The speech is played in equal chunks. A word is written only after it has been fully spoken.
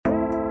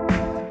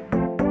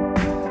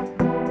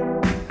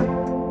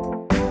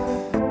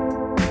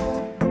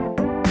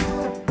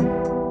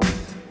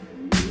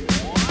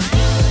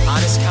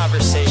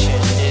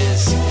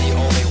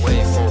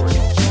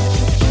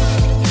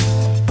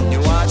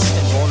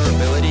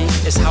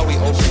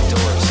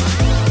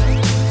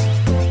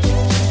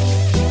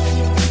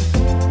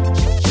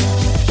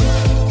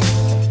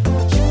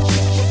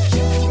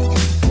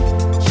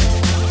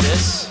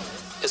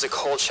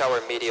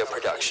Media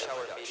Production.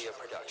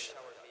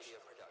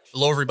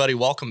 Hello, everybody.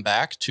 Welcome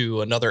back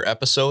to another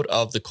episode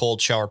of the Cold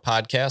Shower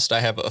Podcast. I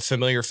have a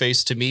familiar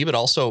face to me, but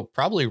also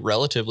probably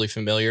relatively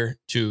familiar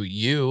to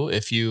you.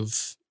 If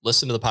you've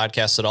listened to the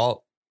podcast at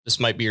all, this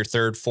might be your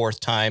third, fourth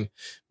time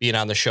being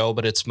on the show,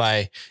 but it's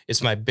my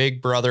big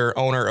brother,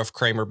 owner of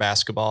Cramer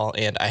basketball.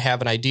 And I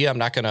have an idea. I'm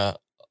not going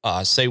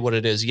to say what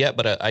it is yet,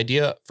 but an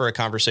idea for a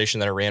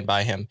conversation that I ran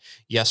by him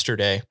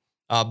yesterday.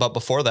 But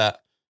before that,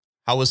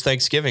 how was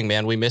Thanksgiving,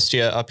 man? We missed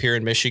you up here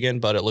in Michigan,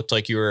 but it looked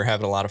like you were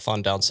having a lot of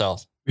fun down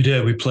south. We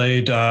did. We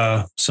played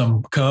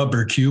some cub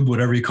or cube,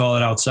 whatever you call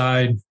it,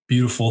 outside.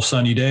 Beautiful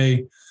sunny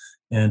day,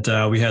 and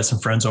we had some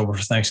friends over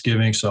for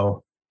Thanksgiving,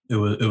 so it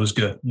was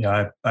good.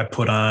 Yeah, I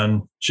put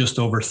on just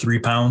over 3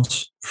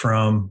 pounds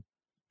from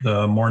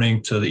the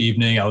morning to the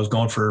evening. I was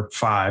going for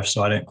 5,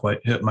 so I didn't quite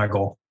hit my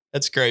goal.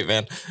 That's great,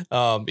 man.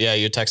 Yeah,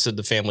 you texted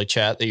the family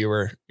chat that you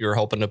were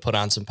hoping to put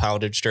on some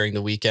poundage during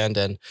the weekend,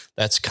 and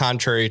that's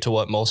contrary to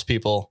what most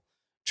people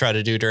try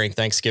to do during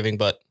Thanksgiving,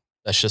 but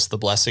that's just the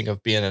blessing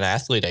of being an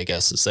athlete, I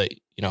guess, is that,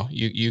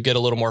 you get a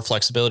little more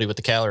flexibility with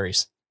the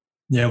calories.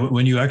 Yeah.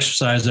 When you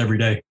exercise every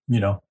day,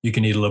 you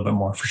can eat a little bit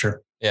more for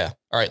sure. Yeah.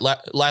 All right.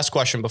 Last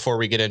question before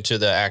we get into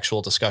the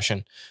actual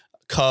discussion.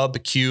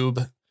 Cub, cube,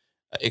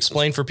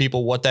 explain for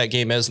people what that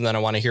game is. And then I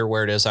want to hear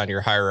where it is on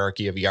your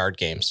hierarchy of yard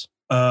games.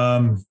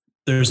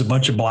 There's a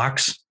bunch of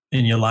blocks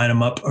and you line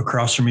them up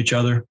across from each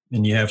other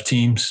and you have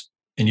teams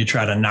and you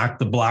try to knock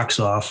the blocks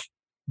off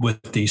with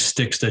these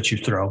sticks that you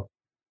throw.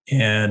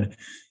 And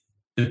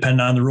depending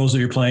on the rules that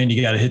you're playing,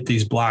 you got to hit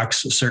these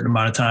blocks a certain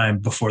amount of time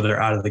before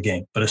they're out of the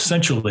game. But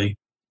essentially,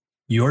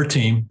 your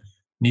team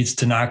needs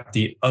to knock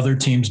the other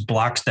team's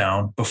blocks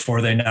down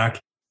before they knock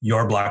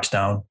your blocks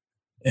down.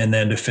 And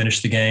then to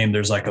finish the game,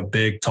 there's like a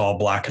big, tall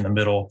block in the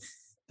middle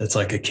that's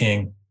like a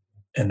king,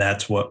 and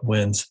that's what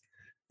wins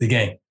the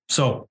game.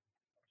 So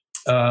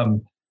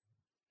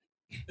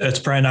that's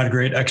probably not a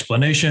great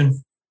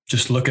explanation.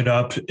 Just look it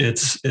up.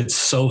 It's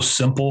so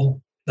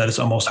simple that it's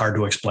almost hard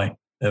to explain.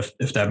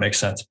 If that makes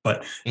sense.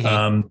 But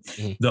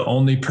the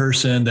only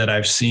person that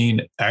I've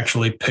seen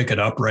actually pick it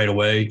up right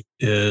away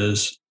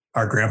is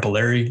our grandpa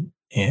Larry.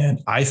 And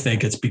I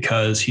think it's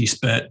because he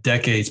spent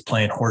decades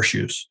playing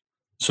horseshoes.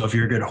 So if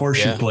you're a good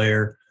horseshoe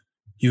player,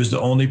 he was the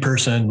only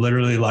person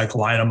literally like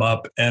line them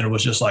up and it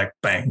was just like,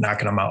 bang,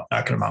 knocking them out.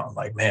 I'm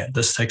like, man,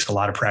 this takes a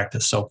lot of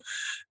practice. So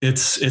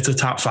it's a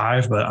top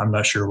 5, but I'm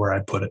not sure where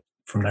I'd put it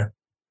from there.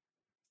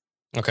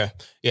 Okay.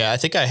 Yeah. I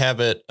think I have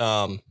it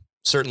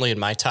certainly in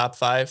my top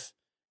 5.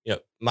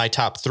 My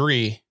top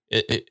 3,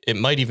 it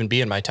might even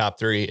be in my top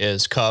 3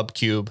 is cub,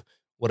 cube,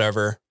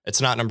 whatever. It's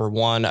not number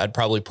 1. I'd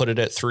probably put it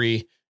at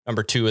 3.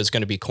 Number 2 is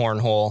going to be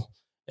cornhole.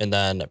 And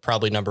then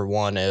probably number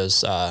 1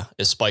 is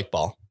spike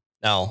ball.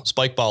 Now,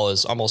 spike ball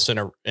is almost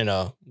in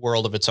a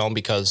world of its own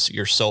because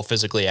you're so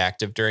physically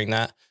active during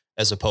that,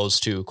 as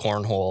opposed to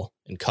cornhole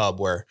and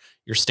cub where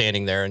you're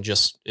standing there and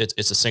just,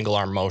 it's a single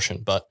arm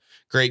motion, but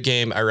great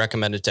game. I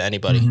recommend it to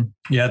anybody.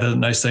 Mm-hmm. Yeah. The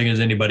nice thing is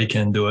anybody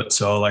can do it.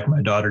 So like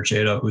my daughter,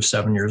 Jada, who's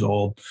 7 years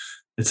old,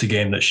 it's a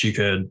game that she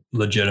could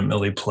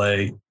legitimately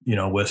play,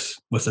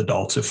 with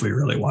adults if we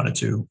really wanted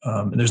to.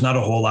 And there's not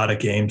a whole lot of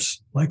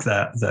games like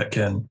that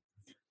can,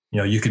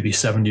 you could be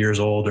 70 years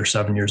old or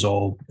 7 years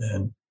old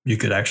and you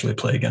could actually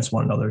play against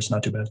one another. It's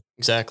not too bad.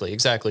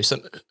 Exactly. So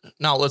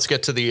now let's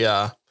get to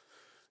the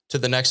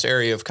next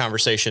area of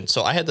conversation.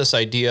 So I had this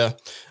idea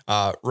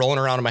rolling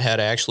around in my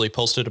head. I actually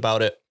posted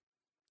about it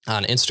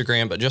on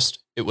Instagram, but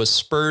it was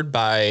spurred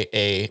by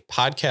a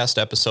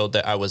podcast episode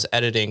that I was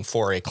editing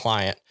for a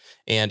client,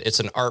 and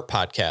it's an art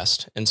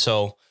podcast. And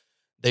so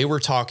they were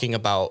talking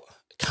about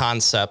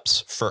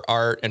concepts for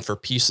art and for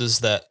pieces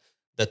that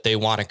they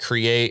want to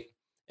create.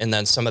 And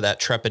then some of that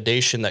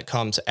trepidation that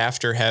comes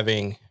after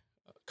having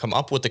come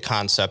up with the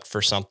concept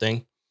for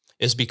something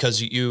is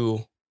because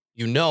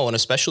and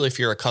especially if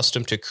you're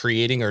accustomed to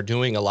creating or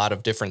doing a lot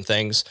of different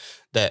things,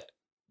 that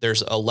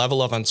there's a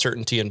level of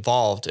uncertainty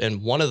involved.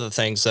 And one of the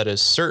things that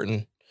is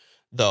certain,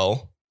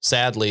 though,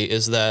 sadly,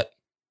 is that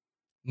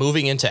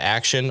moving into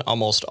action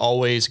almost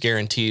always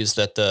guarantees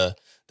that the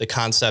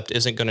concept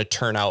isn't going to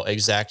turn out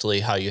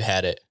exactly how you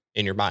had it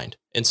in your mind.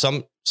 And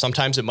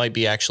sometimes it might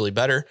be actually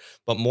better,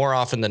 but more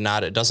often than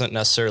not, it doesn't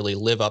necessarily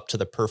live up to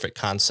the perfect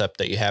concept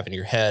that you have in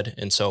your head.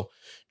 And so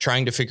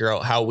trying to figure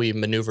out how we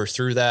maneuver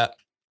through that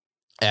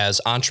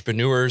as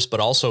entrepreneurs, but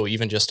also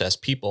even just as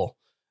people.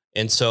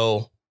 And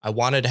so I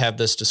wanted to have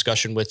this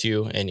discussion with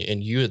you, and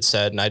you had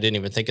said, and I didn't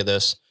even think of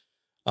this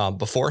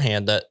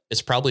beforehand, that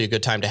it's probably a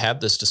good time to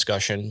have this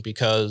discussion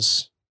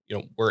because,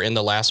 we're in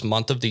the last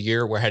month of the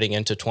year, we're heading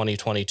into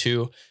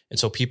 2022. And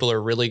so people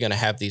are really going to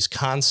have these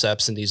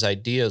concepts and these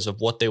ideas of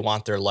what they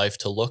want their life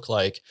to look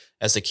like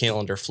as the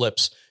calendar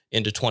flips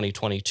into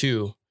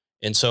 2022.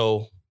 And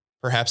so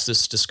perhaps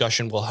this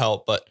discussion will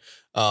help, but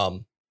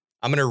I'm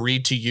going to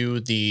read to you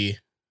the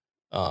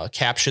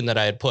caption that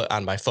I had put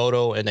on my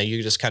photo, and then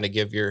you just kind of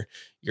give your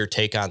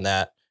take on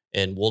that,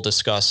 and we'll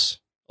discuss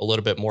a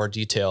little bit more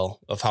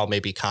detail of how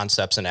maybe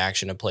concepts and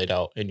action have played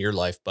out in your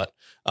life. But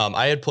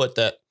I had put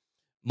that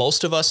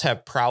most of us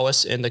have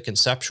prowess in the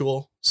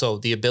conceptual. So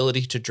the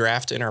ability to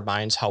draft in our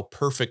minds how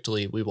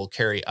perfectly we will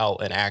carry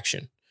out an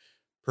action.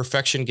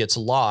 Perfection gets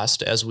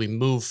lost as we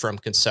move from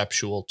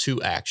conceptual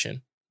to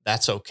action.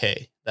 That's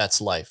okay.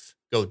 That's life.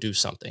 Go do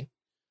something.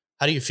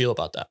 How do you feel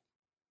about that?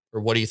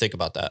 Or what do you think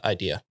about that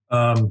idea?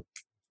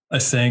 I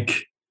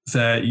think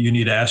that you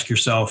need to ask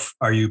yourself,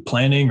 are you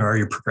planning or are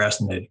you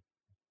procrastinating?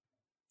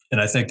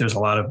 And I think there's a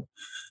lot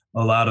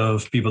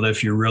of people that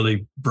if you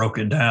really broke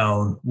it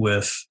down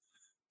with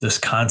this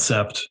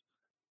concept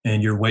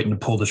and you're waiting to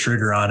pull the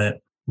trigger on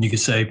it, you could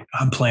say,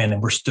 I'm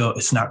planning.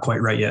 It's not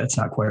quite right yet. It's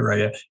not quite right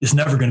yet. It's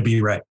never going to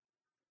be right.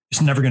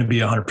 It's never going to be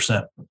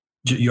 100%.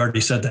 You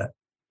already said that.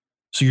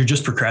 So you're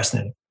just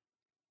procrastinating.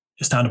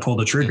 It's time to pull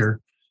the trigger.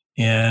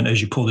 And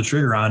as you pull the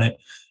trigger on it,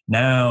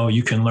 now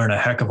you can learn a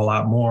heck of a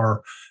lot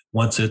more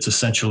once it's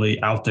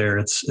essentially out there,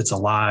 it's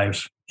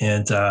alive.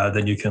 And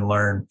then you can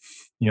learn,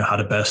 how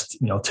to best,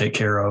 take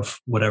care of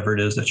whatever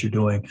it is that you're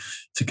doing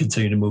to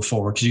continue to move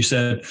forward. Because you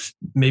said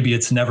maybe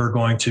it's never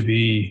going to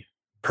be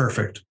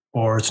perfect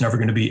or it's never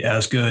going to be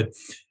as good.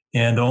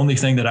 And the only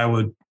thing that I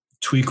would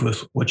tweak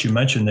with what you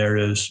mentioned there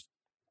is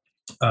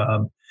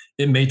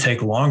it may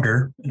take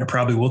longer, and it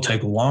probably will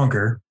take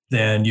longer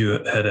than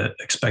you had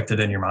expected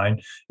in your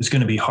mind. It's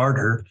going to be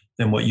harder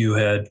than what you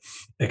had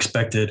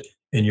expected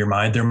in your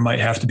mind. There might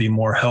have to be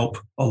more help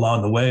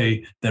along the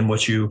way than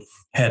what you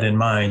had in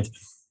mind,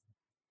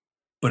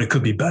 but it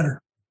could be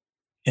better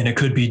and it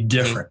could be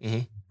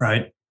different,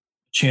 right?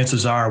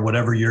 Chances are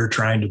whatever you're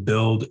trying to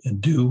build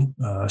and do,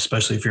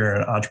 especially if you're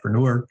an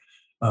entrepreneur,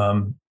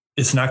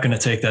 it's not going to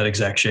take that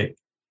exact shape,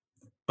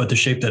 but the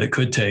shape that it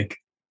could take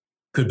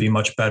could be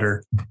much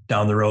better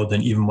down the road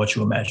than even what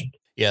you imagined.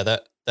 Yeah,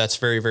 that's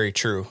very, very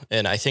true.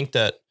 And I think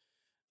that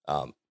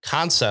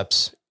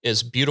concepts,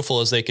 as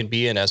beautiful as they can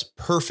be and as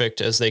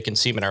perfect as they can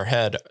seem in our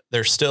head,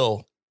 they're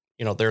still,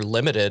 they're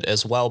limited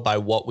as well by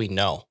what we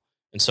know.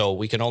 And so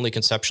we can only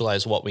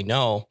conceptualize what we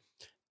know.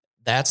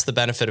 That's the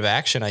benefit of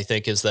action, I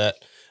think, is that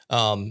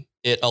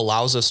it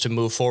allows us to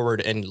move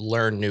forward and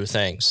learn new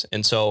things.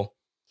 And so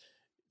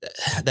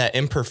that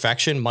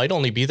imperfection might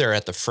only be there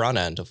at the front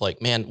end of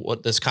like, man,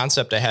 what this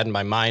concept I had in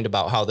my mind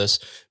about how this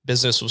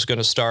business was going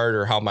to start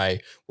or how my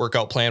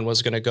workout plan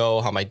was going to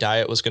go, how my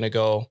diet was going to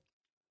go,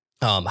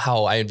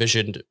 how I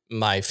envisioned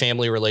my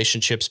family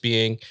relationships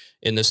being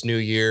in this new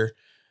year.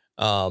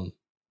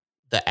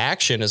 The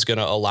action is going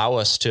to allow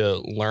us to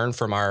learn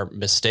from our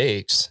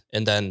mistakes.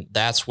 And then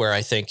that's where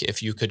I think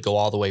if you could go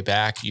all the way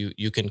back,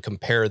 you can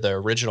compare the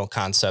original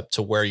concept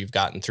to where you've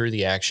gotten through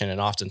the action.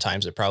 And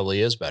oftentimes it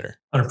probably is better.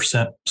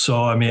 100%.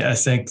 So, I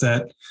think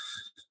that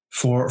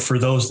for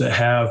those that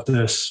have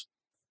this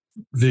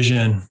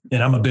vision,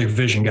 and I'm a big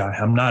vision guy,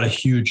 I'm not a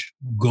huge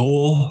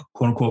goal,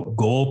 quote unquote,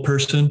 goal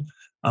person.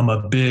 I'm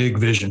a big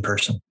vision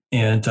person.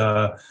 And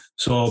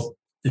so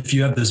if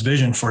you have this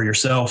vision for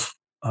yourself,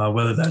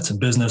 whether that's in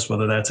business,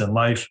 whether that's in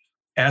life,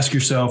 ask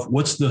yourself,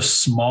 what's the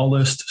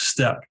smallest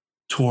step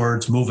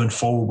towards moving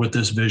forward with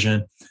this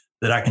vision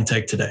that I can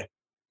take today?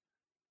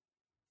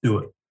 Do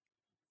it.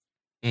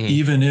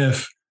 Even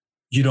if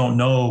you don't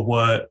know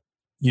what,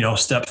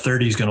 step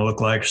 30 is going to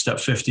look like, or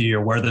step 50,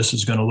 or where this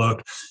is going to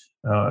look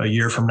a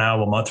year from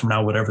now, a month from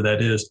now, whatever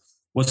that is,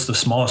 what's the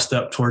smallest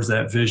step towards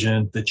that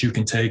vision that you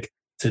can take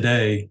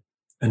today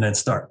and then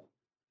start?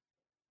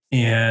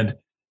 And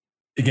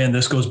again,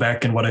 this goes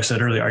back in what I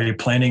said earlier. Are you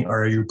planning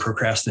or are you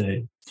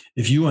procrastinating?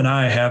 If you and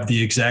I have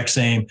the exact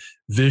same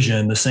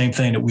vision, the same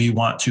thing that we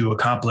want to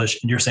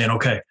accomplish, and you're saying,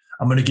 okay,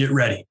 I'm going to get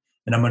ready,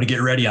 and I'm going to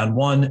get ready on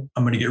 1,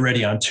 I'm going to get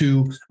ready on 2,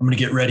 I'm going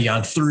to get ready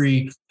on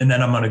 3, and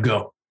then I'm going to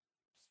go.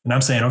 And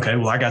I'm saying, okay,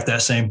 well, I got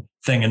that same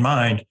thing in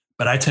mind,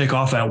 but I take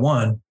off at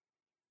 1,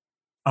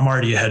 I'm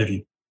already ahead of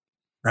you,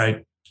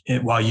 right?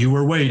 And while you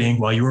were waiting,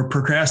 while you were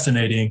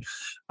procrastinating,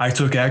 I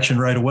took action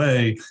right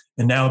away.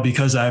 And now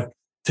because I've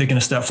taken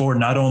a step forward,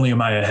 not only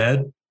am I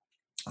ahead,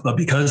 but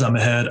because I'm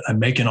ahead, I'm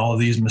making all of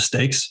these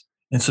mistakes.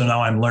 And so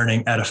now I'm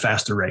learning at a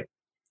faster rate.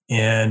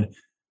 And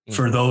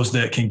for those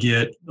that can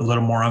get a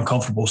little more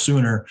uncomfortable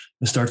sooner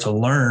and start to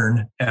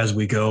learn as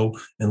we go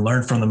and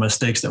learn from the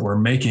mistakes that we're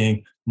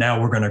making,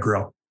 now we're going to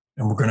grow,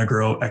 and we're going to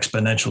grow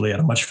exponentially at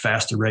a much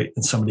faster rate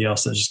than somebody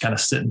else that's just kind of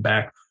sitting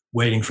back,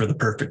 waiting for the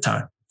perfect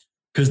time,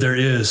 because there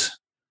is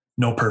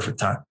no perfect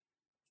time.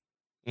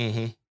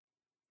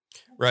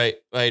 Right.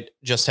 I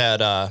just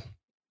had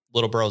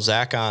little bro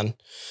Zach on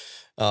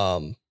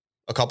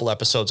a couple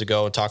episodes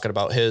ago and talking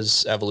about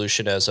his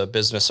evolution as a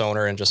business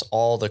owner and just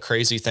all the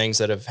crazy things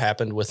that have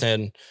happened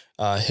within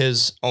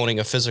his owning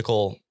a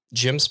physical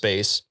gym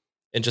space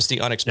and just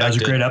the unexpected. That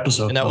was a great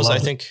episode. And that was, I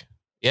think,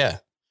 yeah.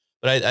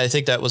 But I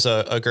think that was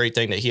a great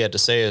thing that he had to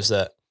say, is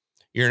that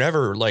you're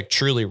never like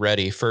truly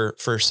ready for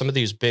some of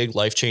these big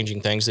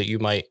life-changing things that you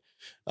might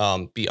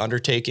be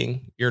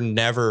undertaking. You're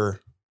never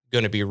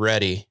going to be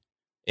ready.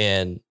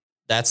 And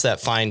that's that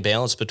fine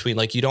balance between,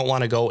 like, you don't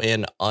want to go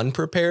in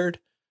unprepared,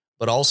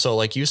 but also,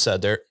 like you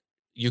said,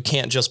 you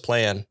can't just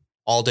plan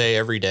all day,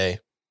 every day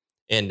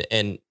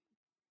and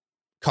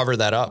cover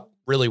that up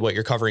really what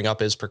you're covering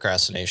up is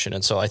procrastination.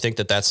 And so I think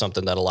that that's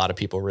something that a lot of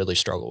people really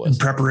struggle with. And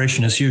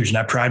preparation is huge. And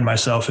I pride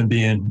myself in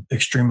being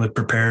extremely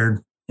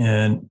prepared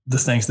in the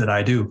things that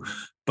I do,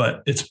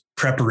 but it's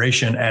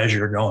preparation as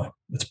you're going.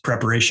 It's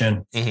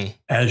preparation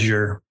as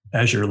you're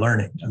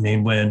learning. I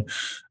mean, when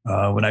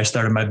I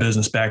started my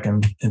business back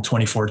in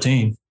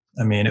 2014,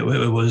 I mean, it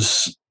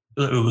was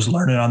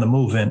learning on the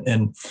move.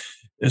 And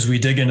as we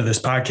dig into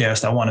this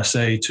podcast, I want to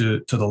say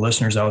to the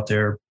listeners out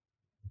there,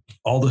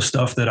 all the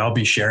stuff that I'll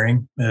be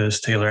sharing, as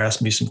Taylor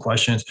asked me some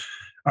questions,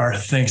 are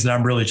things that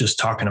I'm really just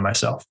talking to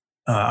myself.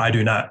 I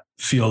do not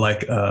feel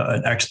like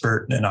an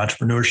expert in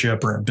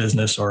entrepreneurship or in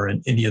business or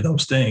in any of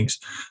those things.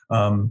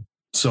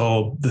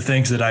 So the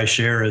things that I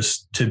share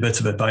as tidbits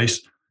of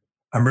advice,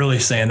 I'm really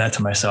saying that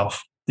to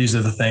myself. These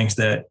are the things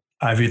that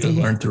I've either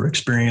learned through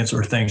experience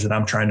or things that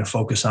I'm trying to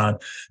focus on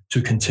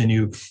to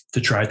continue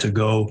to try to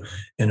go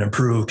and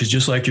improve. Because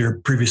just like your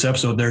previous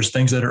episode, there's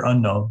things that are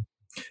unknown.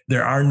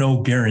 There are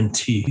no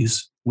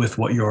guarantees with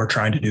what you're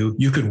trying to do.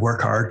 You could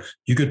work hard.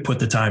 You could put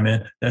the time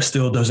in. That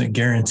still doesn't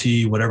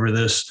guarantee whatever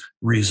this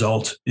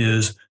result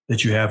is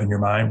that you have in your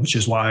mind, which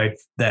is why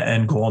that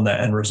end goal and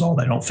that end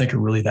result, I don't think are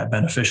really that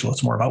beneficial.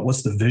 It's more about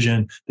what's the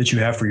vision that you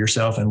have for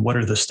yourself and what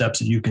are the steps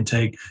that you can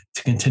take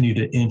to continue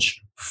to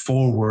inch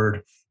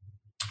forward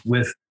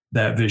with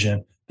that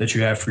vision that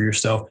you have for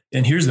yourself.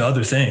 And here's the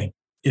other thing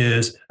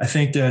is I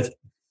think that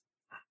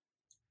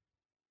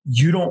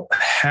you don't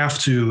have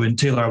to, and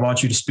Taylor, I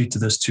want you to speak to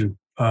this too.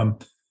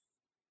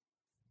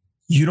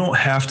 You don't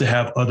have to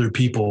have other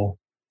people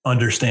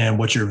understand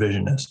what your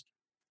vision is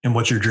and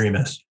what your dream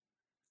is.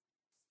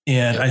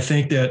 And I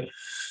think that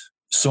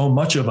so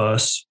much of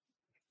us,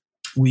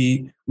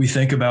 we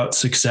think about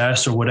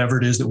success or whatever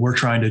it is that we're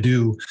trying to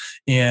do.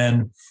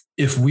 And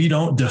if we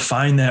don't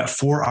define that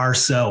for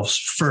ourselves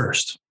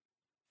first,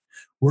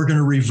 we're going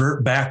to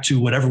revert back to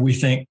whatever we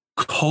think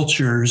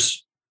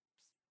culture's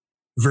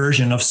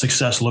version of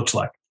success looks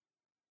like.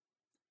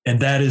 And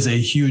that is a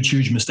huge,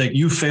 huge mistake.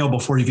 You fail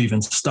before you've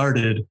even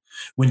started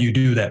when you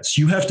do that.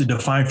 So you have to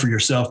define for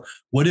yourself,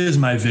 what is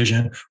my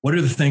vision? What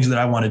are the things that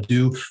I want to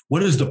do?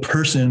 What is the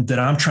person that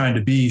I'm trying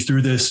to be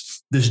through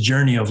this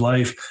journey of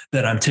life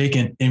that I'm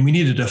taking? And we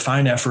need to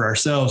define that for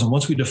ourselves. And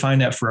once we define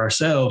that for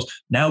ourselves,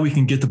 now we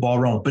can get the ball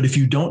rolling. But if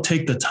you don't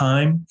take the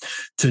time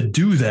to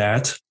do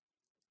that,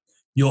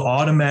 you'll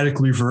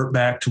automatically revert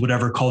back to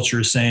whatever culture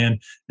is saying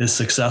is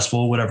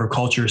successful, whatever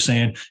culture is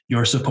saying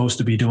you're supposed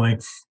to be doing.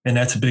 And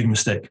that's a big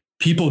mistake.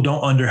 People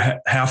don't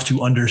have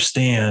to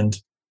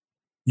understand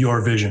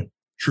your vision,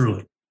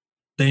 truly.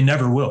 They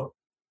never will,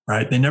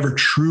 right? They never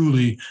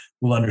truly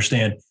will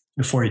understand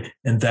it for you.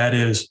 And that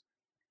is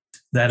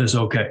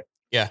okay.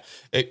 Yeah,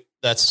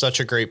 that's such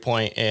a great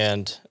point.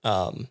 And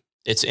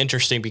it's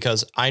interesting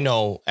because I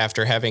know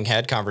after having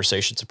had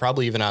conversations,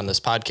 probably even on this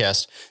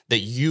podcast, that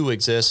you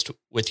exist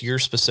with your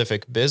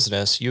specific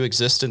business. You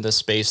exist in this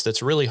space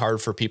that's really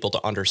hard for people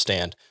to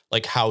understand,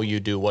 like how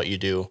you do what you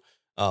do,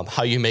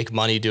 how you make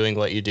money doing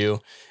what you do.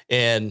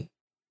 And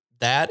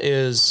that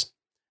is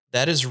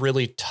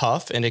really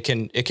tough, and it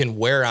can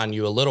wear on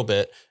you a little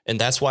bit. And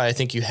that's why I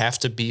think you have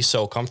to be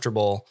so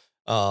comfortable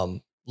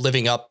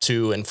living up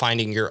to and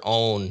finding your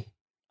own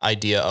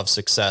idea of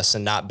success,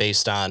 and not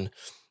based on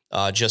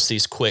just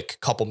these quick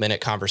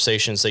couple-minute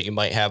conversations that you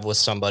might have with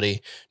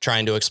somebody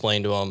trying to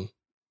explain to them,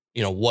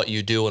 what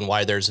you do and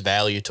why there's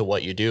value to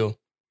what you do,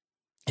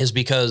 is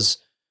because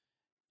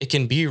it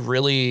can be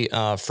really,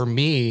 for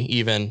me,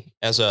 even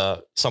as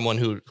someone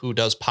who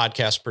does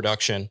podcast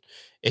production,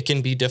 it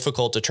can be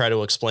difficult to try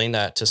to explain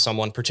that to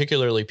someone,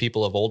 particularly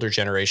people of older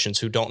generations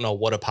who don't know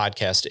what a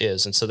podcast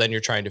is. And so then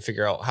you're trying to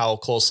figure out how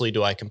closely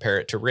do I compare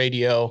it to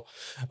radio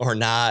or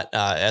not,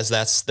 as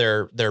that's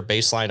their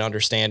baseline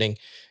understanding.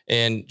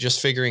 And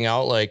just figuring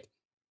out, like,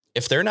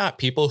 if they're not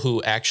people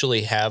who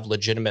actually have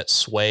legitimate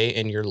sway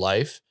in your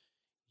life,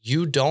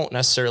 you don't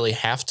necessarily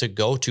have to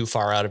go too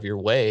far out of your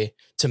way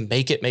to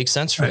make it make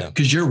sense for them.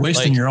 Because you're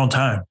wasting your own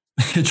time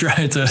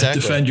trying to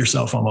defend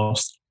yourself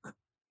almost.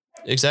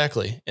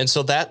 Exactly. And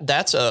so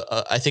that's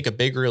I think a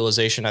big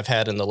realization I've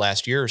had in the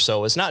last year or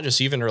so is not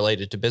just even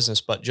related to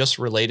business, but just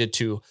related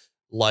to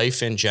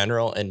life in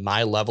general and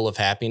my level of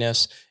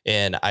happiness.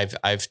 And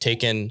I've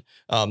taken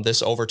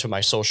this over to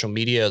my social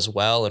media as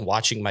well, and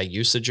watching my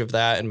usage of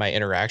that and my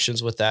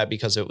interactions with that,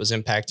 because it was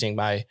impacting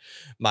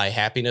my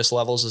happiness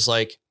levels, is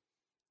like,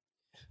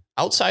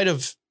 outside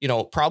of,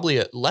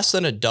 probably less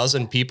than a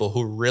dozen people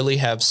who really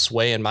have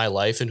sway in my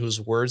life and whose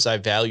words I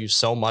value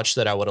so much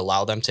that I would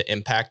allow them to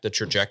impact the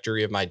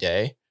trajectory of my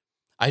day,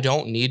 I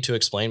don't need to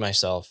explain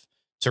myself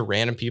to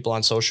random people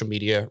on social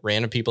media,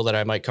 random people that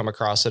I might come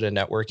across at a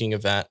networking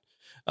event.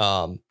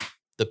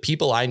 The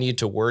people I need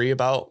to worry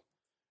about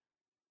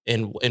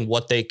and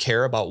what they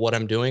care about what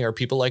I'm doing are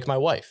people like my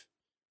wife.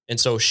 And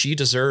so she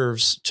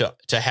deserves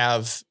to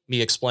have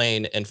me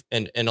explain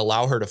and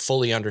allow her to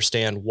fully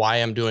understand why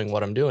I'm doing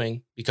what I'm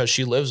doing, because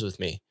she lives with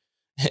me.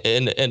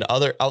 And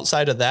other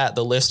outside of that,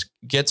 the list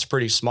gets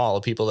pretty small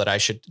of people that I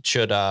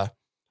should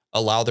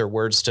allow their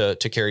words to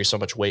carry so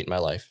much weight in my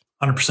life.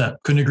 100%.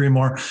 Couldn't agree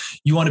more.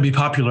 You want to be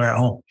popular at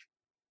home.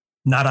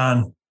 not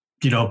on,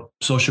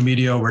 social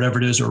media or whatever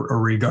it is,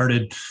 or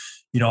regarded,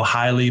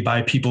 highly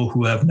by people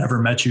who have never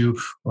met you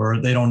or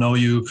they don't know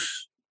you.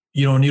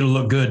 You don't need to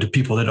look good to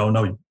people that don't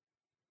know you.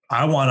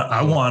 I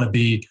want to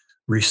be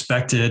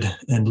respected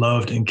and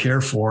loved and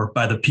cared for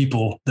by the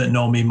people that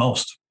know me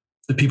most,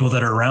 the people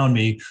that are around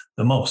me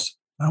the most.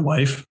 My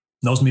wife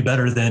knows me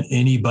better than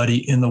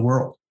anybody in the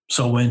world.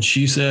 So when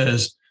she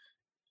says,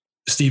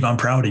 Steve, I'm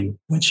proud of you.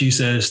 When she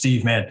says,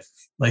 Steve, man,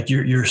 like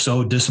you're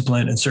so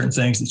disciplined in certain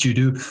things that you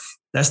do,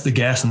 that's the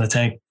gas in the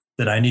tank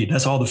that I need.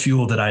 That's all the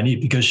fuel that I need,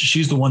 because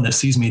she's the one that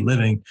sees me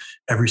living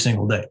every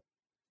single day.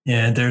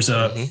 And there's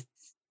a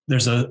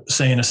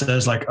saying that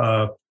says like,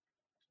 a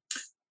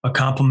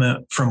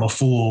compliment from a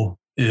fool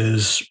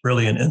is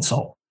really an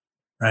insult.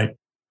 Right.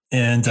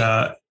 And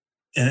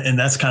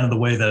that's kind of the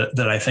way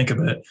that I think of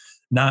it.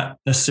 Not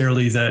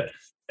necessarily that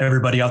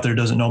everybody out there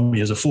doesn't know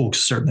me as a fool,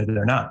 because certainly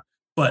they're not,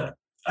 but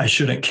I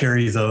shouldn't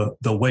carry the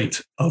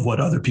weight of what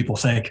other people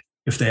think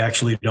if they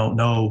actually don't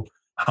know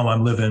how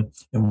I'm living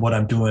and what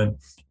I'm doing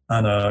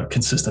on a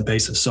consistent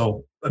basis.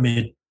 So, I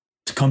mean,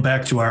 to come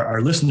back to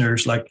our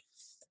listeners, like,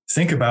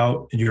 think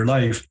about in your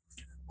life,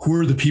 who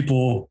are the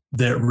people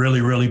that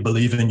really, really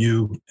believe in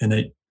you and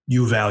that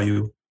you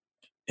value,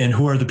 and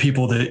who are the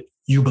people that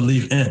you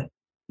believe in,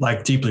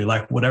 like deeply,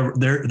 like whatever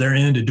they're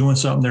into doing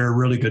something. They're a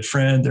really good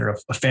friend. They're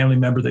a family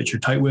member that you're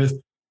tight with.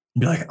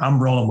 Be like,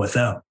 I'm rolling with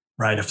them,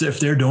 right? If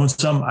they're doing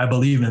something, I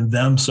believe in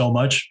them so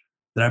much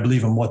that I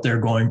believe in what they're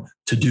going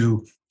to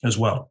do as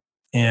well.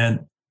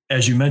 And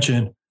as you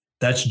mentioned,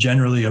 that's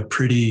generally a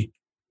pretty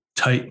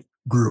tight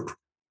group.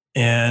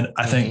 And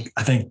I think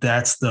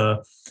that's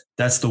the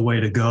way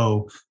to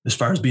go as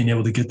far as being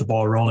able to get the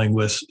ball rolling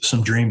with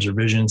some dreams or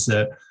visions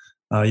that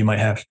you might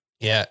have.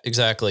 Yeah,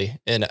 exactly.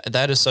 And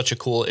that is such a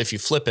cool, if you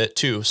flip it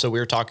too. So we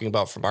were talking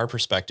about from our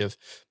perspective,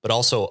 but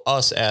also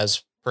us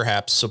as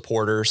perhaps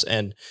supporters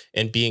and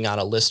being on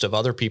a list of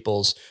other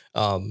people's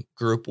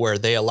group where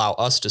they allow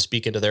us to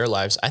speak into their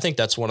lives. I think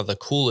that's one of the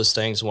coolest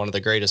things. One of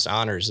the greatest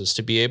honors is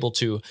to be able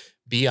to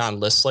be on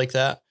lists like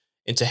that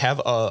and to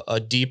have a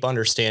deep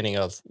understanding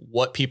of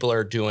what people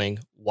are doing,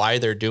 why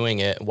they're doing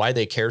it, why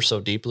they care so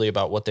deeply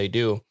about what they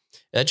do.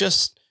 It's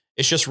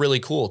just really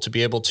cool to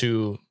be able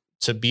to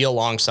be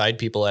alongside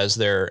people as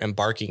they're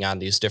embarking on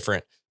these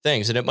different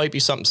things. And it might be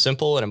something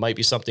simple and it might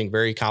be something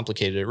very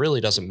complicated. It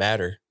really doesn't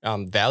matter.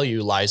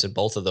 Value lies in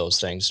both of those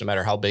things, no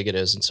matter how big it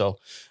is. And so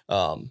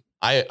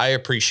I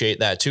appreciate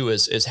that too,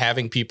 is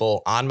having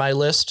people on my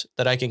list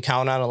that I can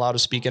count on, allow to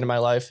speak into my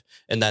life.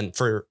 And then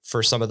for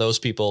some of those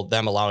people,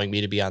 them allowing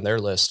me to be on their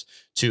list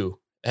too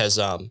has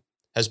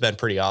been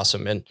pretty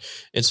awesome. And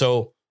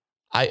so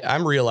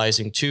I'm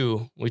realizing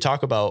too, we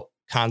talk about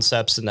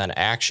concepts and then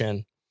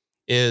action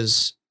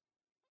is,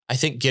 I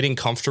think, getting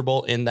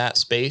comfortable in that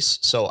space.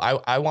 So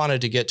I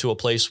wanted to get to a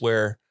place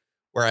where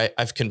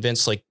I've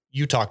convinced, like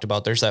you talked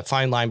about, there's that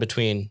fine line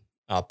between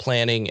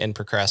planning and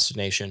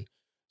procrastination.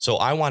 So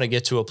I want to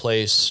get to a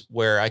place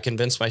where I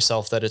convince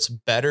myself that it's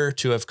better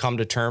to have come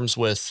to terms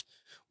with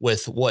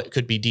what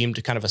could be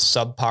deemed kind of a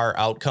subpar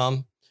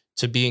outcome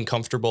to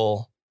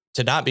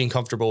not being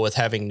comfortable with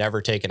having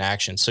never taken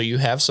action. So you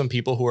have some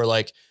people who are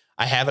like,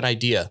 I have an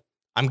idea,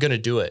 I'm going to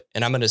do it,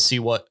 and I'm going to see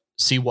what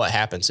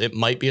happens. It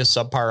might be a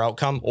subpar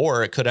outcome,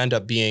 or it could end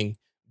up being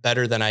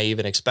better than I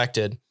even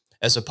expected,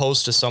 as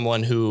opposed to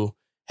someone who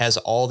has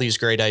all these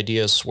great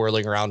ideas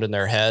swirling around in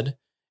their head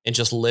and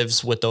just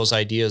lives with those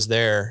ideas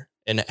there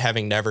and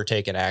having never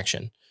taken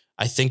action.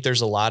 I think there's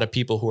a lot of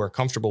people who are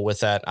comfortable with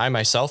that. I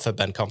myself have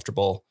been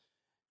comfortable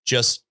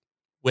just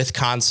with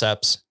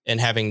concepts and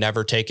having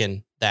never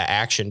taken that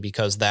action,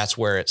 because that's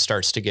where it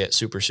starts to get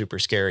super, super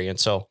scary. And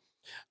so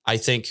I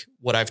think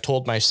what I've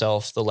told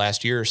myself the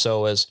last year or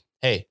so is,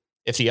 hey,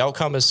 if the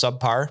outcome is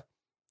subpar,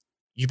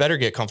 you better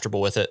get comfortable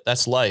with it.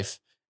 That's life,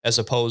 as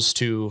opposed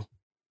to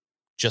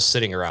just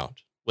sitting around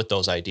with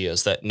those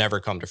ideas that never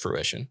come to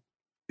fruition.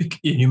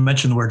 You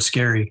mentioned the word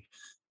scary,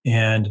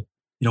 and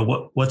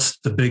what's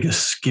the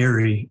biggest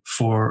scary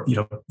for,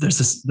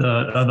 there's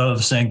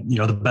another saying,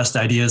 the best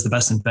ideas, the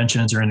best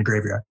inventions are in the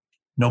graveyard.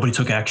 Nobody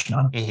took action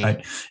on them.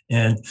 Right.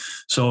 And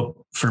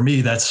so for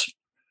me, that's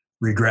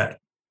regret.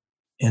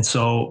 And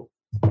so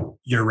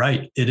you're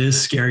right. It is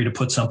scary to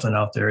put something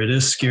out there. It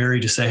is scary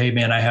to say, hey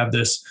man, I have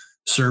this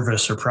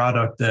service or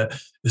product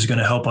that is going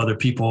to help other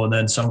people. And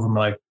then some of them are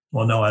like,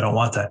 well, no, I don't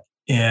want that.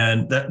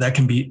 And that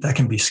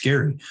can be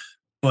scary.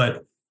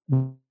 But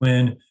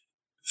when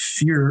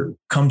fear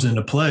comes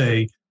into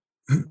play,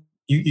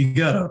 you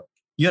gotta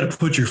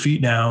put your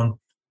feet down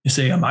and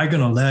say, am I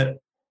going to let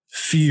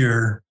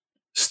fear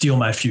steal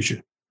my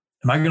future?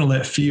 Am I going to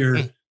let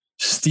fear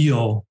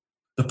steal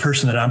the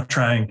person that I'm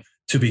trying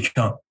to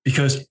become?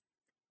 Because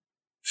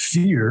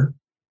fear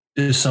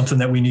is something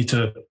that we need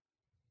to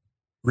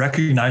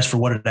recognize for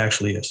what it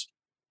actually is.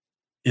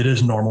 It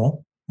is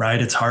normal,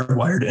 right? It's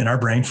hardwired in our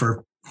brain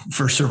for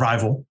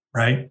survival,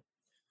 right?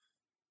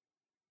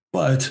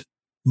 But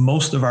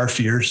most of our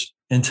fears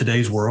in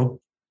today's world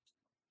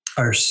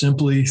are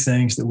simply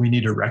things that we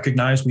need to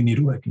recognize, we need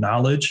to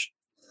acknowledge,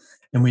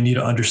 and we need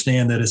to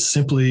understand that it's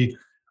simply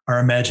our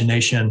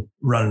imagination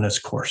running its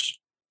course.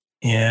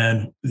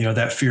 And,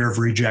 that fear of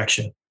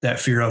rejection, that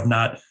fear of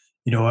not,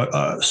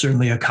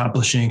 certainly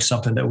accomplishing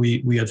something that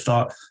we had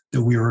thought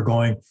that we were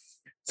going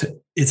to,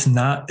 it's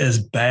not as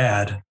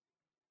bad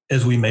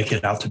as we make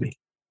it out to be.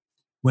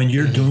 When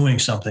you're doing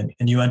something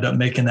and you end up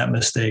making that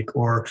mistake,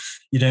 or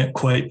you didn't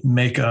quite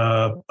make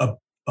an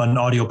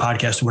audio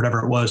podcast or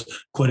whatever it was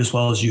quite as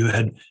well as you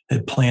had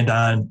planned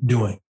on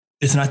doing,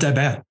 it's not that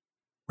bad,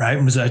 right?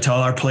 As I tell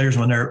our players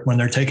when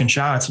they're taking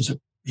shots,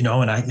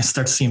 and I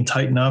start to see them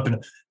tighten up,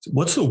 and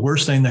what's the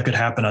worst thing that could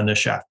happen on this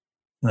shot?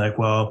 And they're like,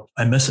 well,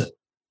 I miss it.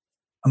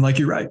 I'm like,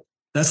 you're right.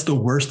 That's the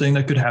worst thing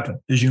that could happen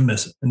is you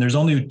miss it. And there's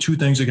only two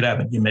things that could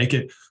happen. You make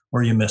it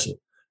or you miss it.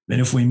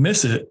 And if we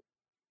miss it,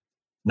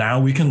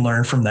 now we can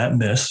learn from that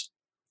miss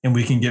and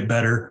we can get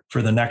better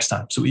for the next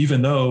time. So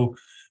even though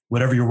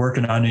whatever you're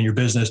working on in your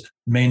business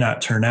may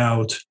not turn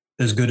out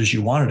as good as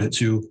you wanted it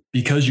to,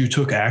 because you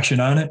took action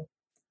on it,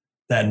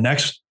 that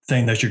next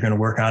thing that you're going to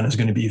work on is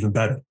going to be even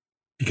better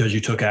because you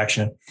took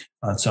action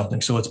on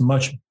something. So it's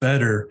much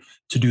better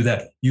to do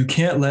that. You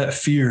can't let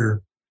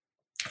fear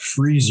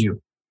freeze you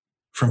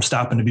from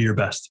stopping to be your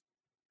best.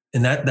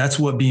 And that's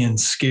what being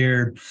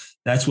scared,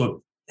 that's what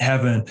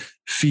having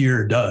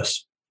fear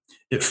does.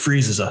 It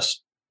freezes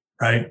us,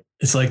 right?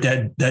 It's like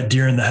that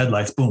deer in the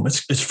headlights. Boom,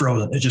 it's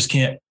frozen. It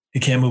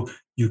can't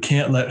move. You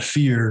can't let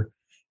fear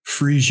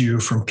freeze you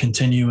from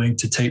continuing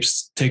to take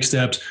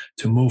steps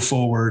to move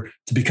forward,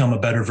 to become a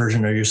better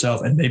version of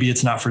yourself. And maybe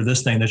it's not for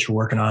this thing that you're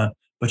working on,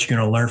 but you're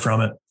going to learn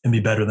from it and be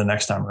better the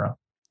next time around.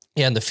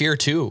 Yeah. And the fear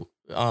too.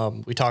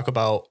 We talk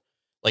about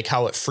like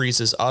how it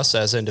freezes us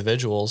as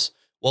individuals.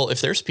 Well,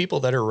 if there's people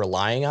that are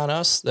relying on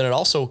us, then it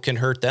also can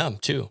hurt them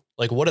too.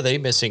 Like, what are they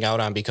missing out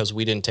on because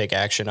we didn't take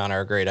action on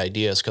our great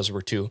ideas because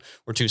we're too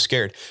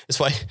scared? It's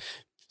why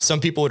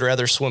some people would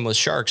rather swim with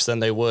sharks than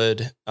they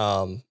would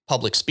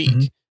public speak. Mm-hmm.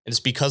 And it's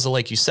because of,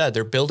 like you said,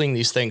 they're building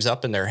these things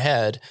up in their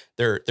head.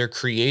 They're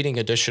creating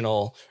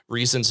additional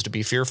reasons to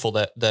be fearful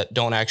that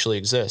don't actually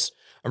exist.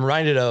 I'm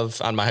reminded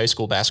of on my high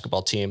school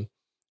basketball team,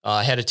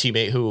 I had a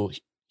teammate who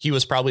he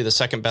was probably the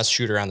second best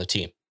shooter on the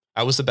team.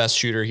 I was the best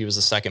shooter. He was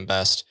the second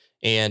best.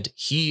 And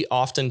he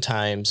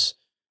oftentimes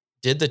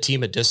did the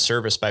team a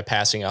disservice by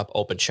passing up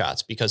open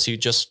shots because he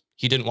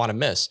didn't want to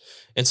miss.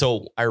 And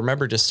so I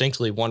remember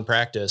distinctly one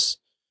practice,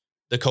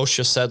 the coach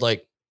just said,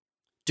 like,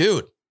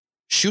 dude,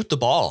 shoot the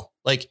ball.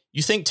 Like,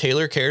 you think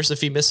Taylor cares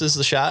if he misses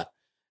the shot?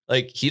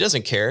 Like, he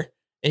doesn't care.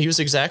 And he was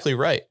exactly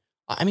right.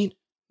 I mean,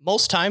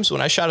 most times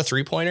when I shot a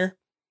 3-pointer,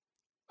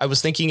 I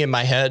was thinking in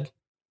my head,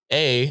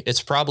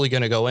 it's probably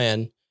going to go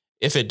in.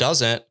 If it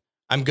doesn't,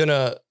 I'm going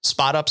to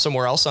spot up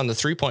somewhere else on the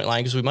 3-point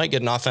line because we might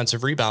get an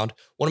offensive rebound.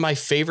 One of my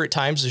favorite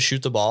times to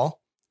shoot the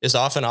ball is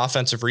off an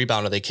offensive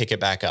rebound and they kick it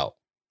back out.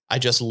 I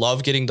just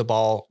love getting the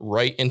ball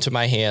right into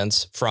my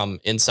hands from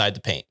inside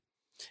the paint.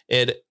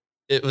 It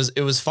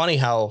was funny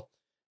how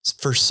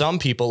for some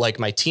people, like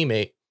my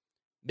teammate,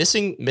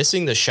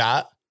 missing the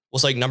shot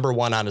was like number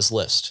one on his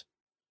list.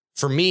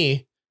 For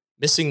me,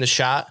 missing the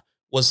shot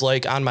was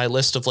like on my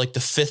list of like the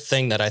fifth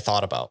thing that I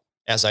thought about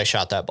as I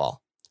shot that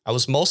ball. I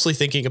was mostly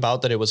thinking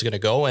about that it was going to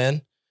go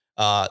in,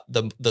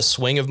 the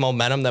swing of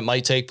momentum that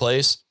might take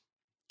place,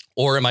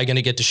 or am I going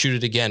to get to shoot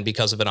it again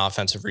because of an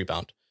offensive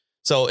rebound?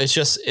 So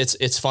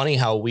it's funny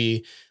how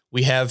we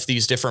have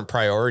these different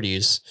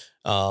priorities,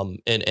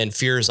 and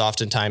fear is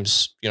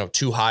oftentimes,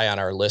 too high on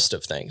our list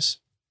of things.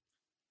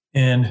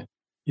 And,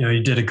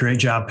 you did a great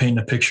job painting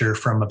a picture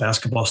from a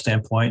basketball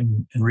standpoint,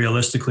 and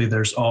realistically,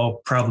 there's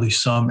probably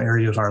some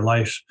area of our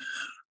life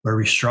where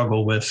we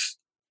struggle with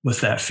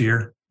that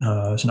fear.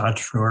 As an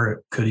entrepreneur,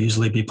 it could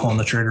easily be pulling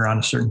the trigger on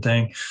a certain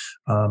thing.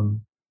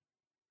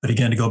 But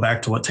again, to go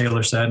back to what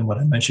Taylor said and what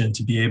I mentioned,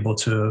 to be able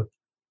to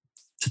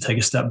take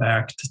a step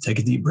back, to take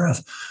a deep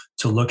breath,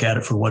 to look at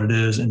it for what it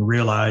is and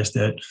realize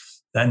that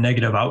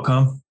negative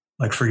outcome,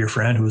 like for your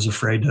friend who was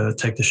afraid to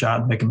take the shot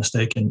and make a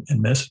mistake and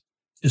miss,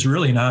 is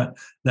really not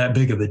that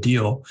big of a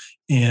deal.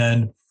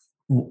 And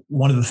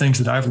one of the things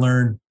that I've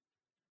learned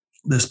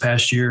this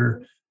past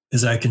year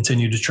as I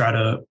continue to try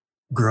to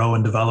grow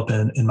and develop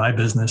in my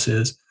business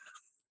is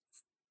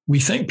we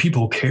think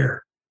people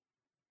care.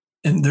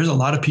 And there's a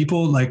lot of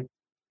people, like,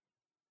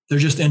 they're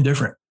just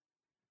indifferent,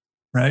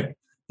 right?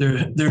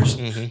 There's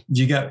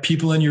you got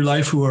people in your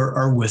life who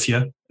are with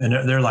you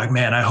and they're like,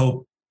 man, I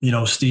hope,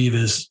 Steve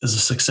is a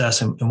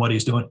success in what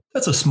he's doing.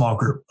 That's a small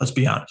group. Let's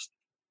be honest.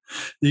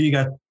 Then you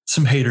got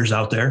some haters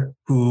out there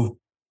who,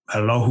 I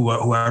don't know,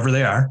 whoever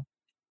they are.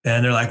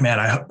 And they're like, man,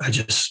 I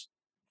just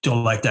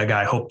don't like that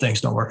guy. I hope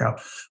things don't work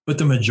out. But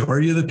the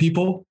majority of the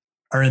people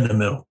are in the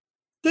middle.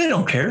 They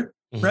don't care,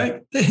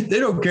 right? They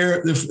don't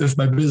care if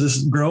my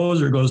business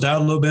grows or goes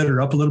down a little bit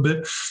or up a little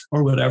bit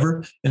or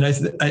whatever. And I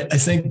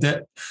think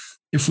that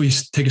if we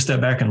take a step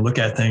back and look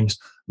at things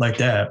like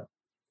that,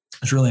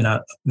 it's really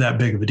not that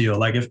big of a deal.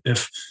 Like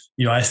if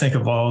I think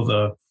of all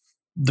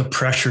the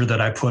pressure that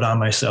I put on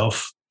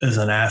myself as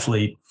an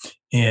athlete,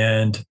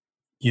 and,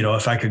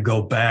 if I could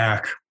go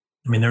back,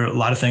 I mean, there are a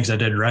lot of things I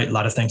did right, a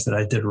lot of things that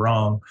I did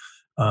wrong.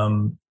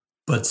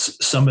 But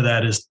some of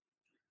that is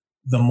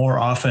the more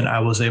often I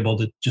was able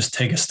to just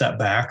take a step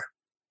back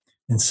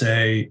and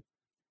say,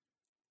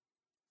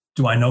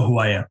 do I know who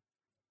I am?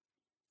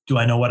 Do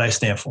I know what I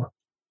stand for?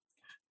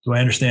 Do I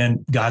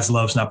understand God's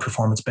love is not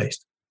performance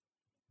based?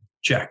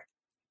 Check,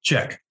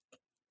 check,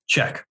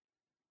 check.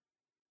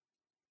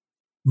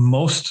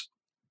 Most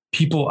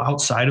people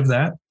outside of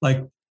that,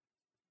 like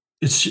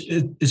it's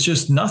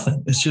just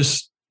nothing. It's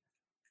just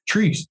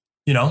trees.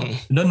 It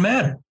doesn't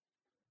matter.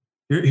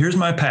 Here's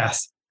my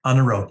path on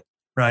the road,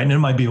 right? And it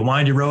might be a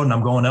windy road, and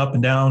I'm going up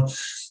and down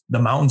the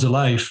mountains of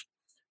life.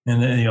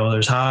 And then,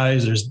 there's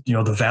highs, there's,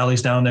 the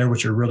valleys down there,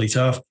 which are really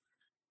tough.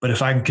 But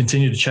if I can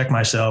continue to check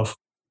myself,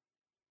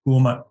 who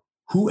am I?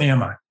 Who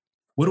am I?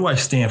 What do I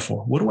stand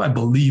for? What do I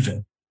believe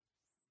in?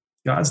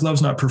 God's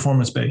love's not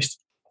performance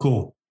based.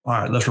 Cool. All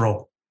right, let's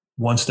roll.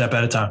 One step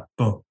at a time.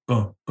 Boom,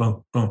 boom,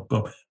 boom, boom,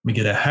 boom. We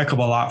get a heck of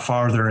a lot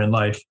farther in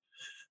life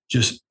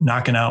just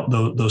knocking out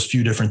those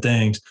few different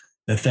things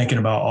than thinking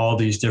about all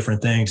these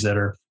different things that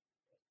are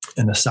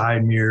in the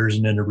side mirrors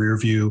and in the rear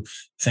view,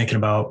 thinking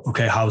about,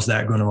 okay, how's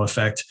that going to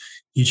affect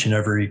each and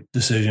every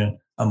decision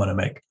I'm going to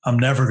make? I'm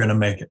never going to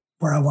make it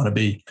where I want to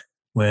be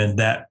when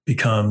that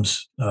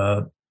becomes,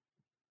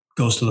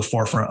 goes to the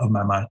forefront of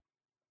my mind.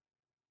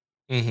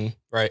 Mm-hmm.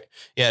 Right.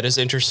 Yeah. It is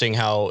interesting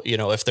how,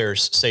 if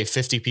there's, say,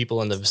 50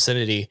 people in the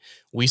vicinity,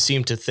 we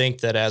seem to think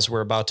that as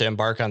we're about to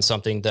embark on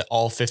something, that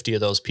all 50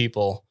 of those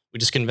people, we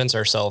just convince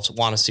ourselves,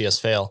 want to see us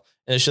fail.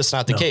 And it's just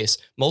not the case.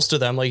 Most of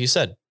them, like you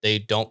said, they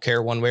don't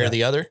care one way or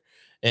the other.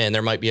 And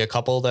there might be a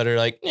couple that are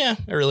like, yeah,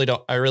 I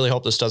really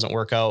hope this doesn't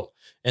work out.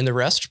 And the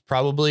rest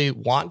probably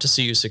want to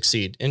see you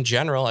succeed. In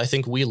general, I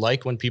think we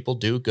like when people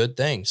do good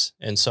things.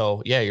 And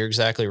so, yeah, you're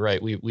exactly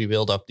right. We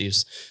build up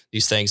these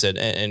things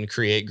and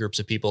create groups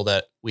of people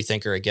that we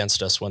think are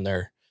against us when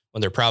they're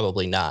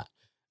probably not.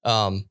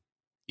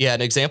 Yeah.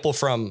 An example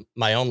from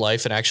my own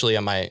life. And actually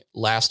on my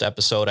last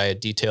episode, I had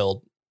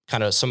detailed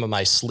kind of some of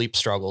my sleep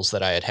struggles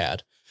that I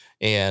had.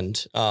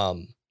 And,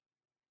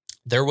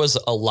 there was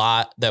a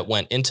lot that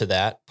went into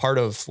that. Part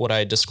of what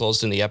I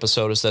disclosed in the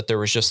episode is that there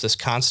was just this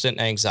constant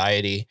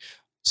anxiety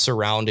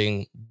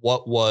surrounding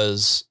what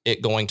was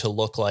it going to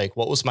look like?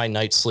 What was my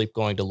night's sleep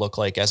going to look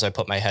like as I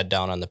put my head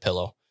down on the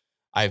pillow?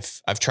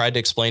 I've tried to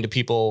explain to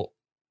people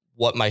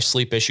what my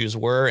sleep issues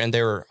were, and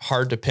they were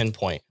hard to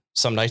pinpoint.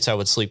 Some nights I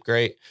would sleep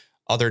great.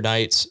 Other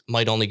nights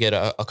might only get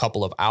a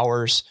couple of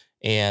hours.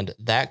 And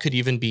that could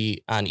even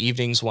be on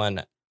evenings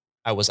when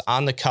I was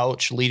on the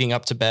couch leading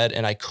up to bed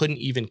and I couldn't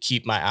even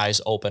keep my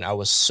eyes open. I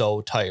was so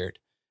tired.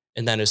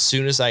 And then as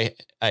soon as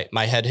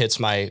my head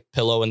hits my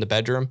pillow in the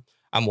bedroom,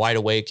 I'm wide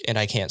awake and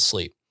I can't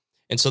sleep.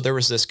 And so there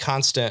was this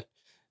constant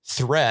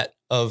threat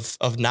of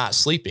not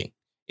sleeping.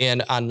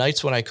 And on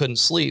nights when I couldn't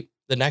sleep,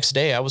 the next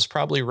day I was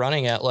probably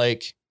running at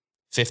like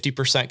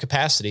 50%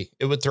 capacity.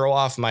 It would throw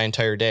off my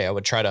entire day. I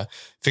would try to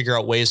figure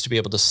out ways to be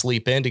able to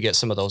sleep in to get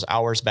some of those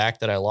hours back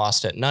that I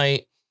lost at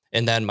night.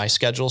 And then my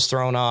schedule's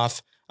thrown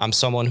off. I'm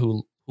someone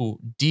who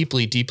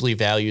deeply, deeply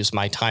values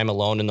my time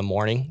alone in the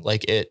morning.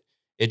 Like it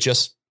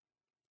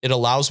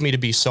allows me to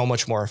be so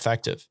much more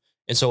effective.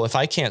 And so if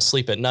I can't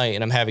sleep at night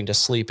and I'm having to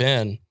sleep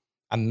in,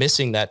 I'm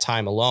missing that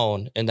time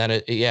alone. And then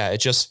it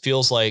just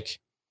feels like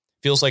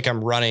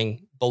I'm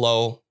running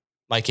below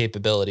my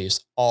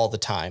capabilities all the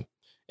time.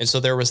 And so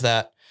there was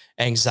that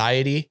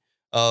anxiety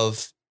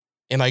of,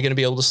 am I going to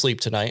be able to sleep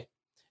tonight?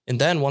 And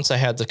then once I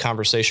had the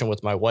conversation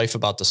with my wife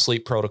about the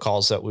sleep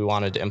protocols that we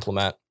wanted to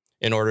implement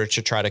in order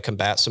to try to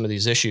combat some of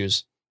these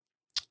issues,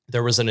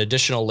 there was an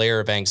additional layer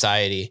of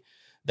anxiety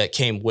that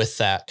came with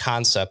that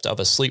concept of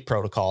a sleep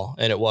protocol.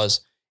 And it was,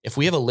 if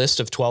we have a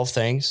list of 12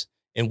 things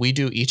and we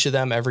do each of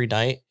them every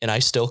night and I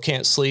still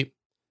can't sleep,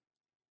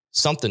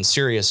 something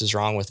serious is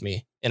wrong with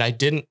me. And I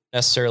didn't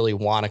necessarily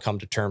want to come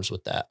to terms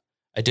with that.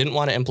 I didn't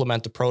want to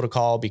implement the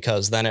protocol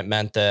because then it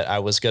meant that I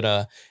was going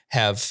to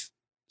have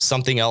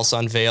something else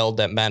unveiled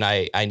that meant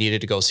I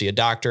needed to go see a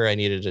doctor. I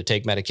needed to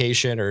take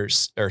medication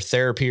or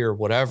therapy or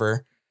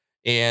whatever.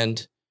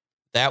 And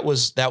that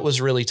was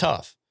really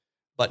tough.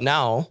 But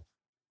now,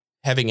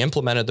 having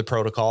implemented the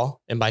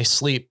protocol and my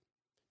sleep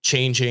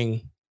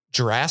changing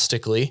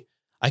drastically,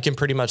 I can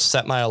pretty much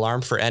set my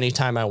alarm for any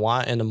time I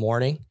want in the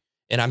morning.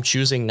 And I'm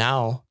choosing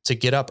now to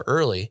get up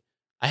early.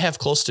 I have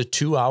close to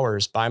 2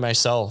 hours by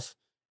myself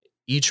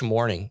each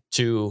morning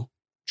to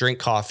drink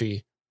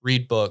coffee,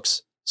 read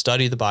books,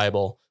 study the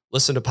Bible,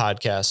 listen to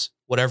podcasts,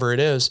 whatever it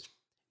is.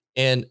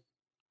 And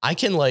I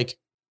can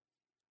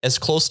as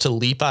close to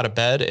leap out of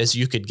bed as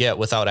you could get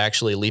without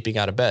actually leaping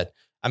out of bed.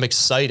 I'm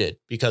excited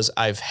because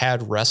I've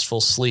had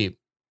restful sleep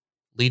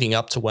leading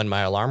up to when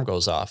my alarm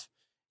goes off.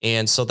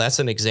 And so that's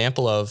an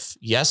example of,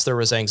 yes, there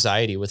was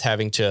anxiety with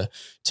having to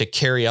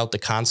carry out the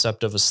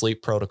concept of a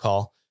sleep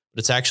protocol, but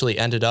it's actually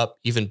ended up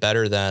even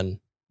better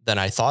than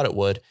I thought it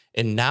would.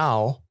 And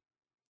now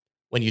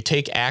when you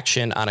take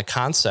action on a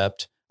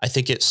concept, I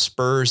think it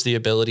spurs the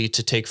ability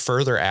to take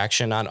further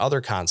action on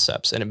other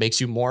concepts, and it makes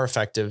you more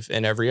effective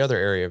in every other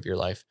area of your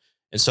life.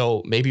 And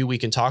so maybe we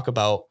can talk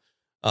about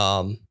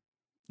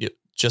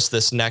just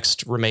this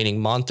next remaining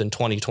month in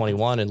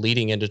 2021 and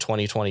leading into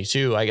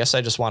 2022, I guess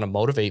I just want to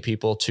motivate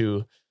people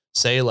to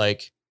say,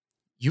 like,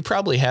 you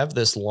probably have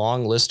this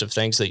long list of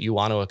things that you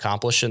want to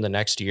accomplish in the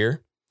next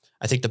year.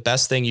 I think the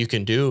best thing you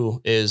can do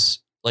is,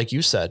 like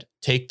you said,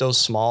 take those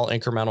small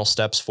incremental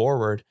steps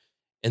forward.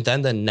 And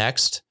then the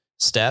next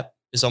step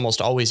is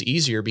almost always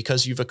easier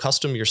because you've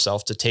accustomed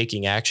yourself to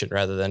taking action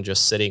rather than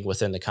just sitting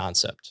within the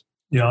concept.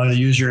 To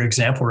use your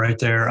example right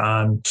there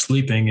on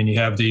sleeping, and you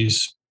have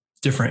these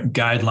different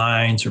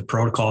guidelines or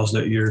protocols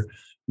that you're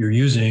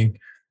using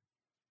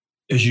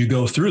as you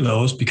go through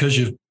those, because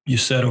you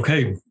said,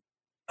 okay,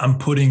 I'm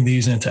putting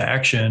these into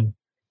action.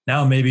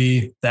 Now,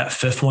 maybe that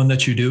fifth one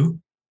that you do,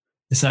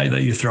 it's not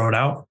that you throw it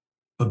out,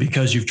 but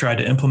because you've tried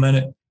to implement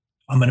it,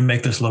 I'm going to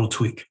make this little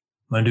tweak.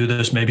 I'm going to do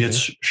this. Maybe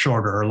it's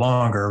shorter or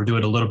longer, or do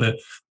it a little bit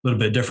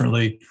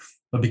differently.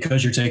 But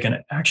because you're taking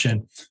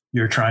action,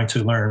 you're trying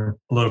to learn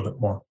a little bit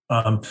more.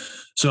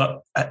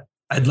 So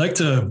I'd like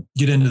to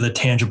get into the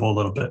tangible a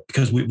little bit,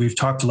 because we've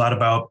talked a lot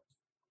about,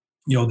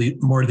 the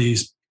more of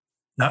these,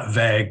 not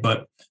vague,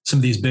 but some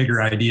of these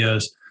bigger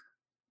ideas.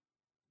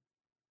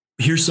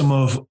 Here's some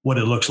of what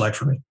it looks like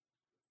for me.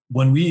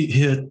 When we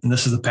hit, and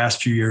this is the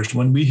past few years,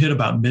 when we hit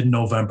about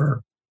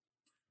mid-November,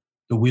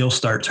 the wheels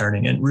start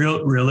turning, and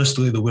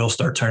realistically, the wheels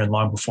start turning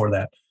long before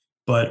that.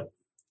 But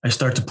I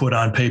start to put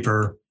on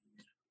paper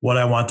what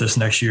I want this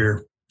next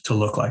year to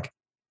look like.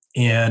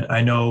 And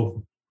I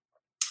know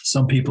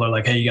some people are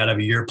like, hey, you got to have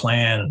a year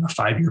plan and a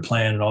 5-year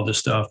plan and all this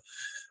stuff.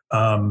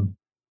 I'm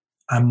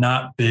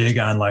not big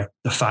on like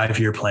the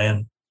 5-year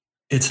plan.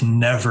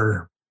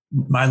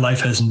 My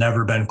life has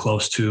never been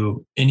close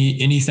to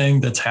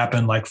anything that's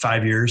happened like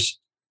 5 years.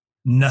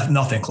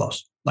 Nothing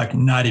close, like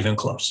not even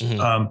close.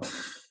 Mm-hmm.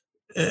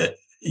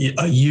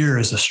 A year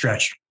is a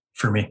stretch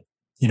for me.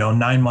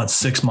 9 months,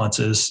 6 months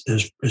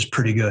is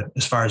pretty good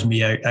as far as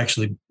me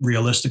actually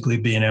realistically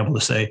being able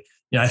to say,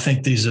 I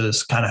think these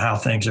is kind of how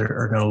things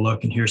are going to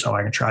look, and here's how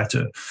I can try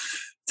to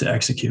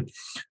execute.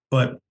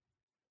 But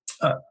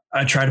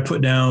I try to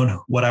put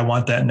down what I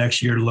want that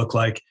next year to look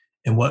like,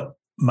 and what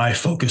my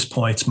focus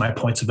points, my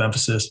points of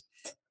emphasis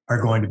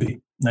are going to be.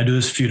 And I do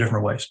this a few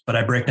different ways, but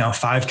I break down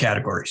 5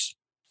 categories: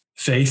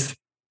 faith,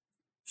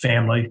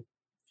 family,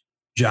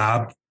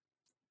 job,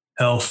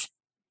 health,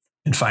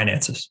 and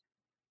finances.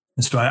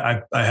 And so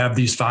I have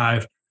these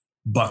 5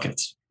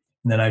 buckets,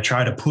 and then I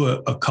try to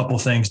put a couple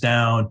things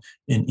down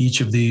in each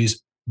of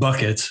these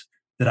buckets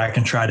that I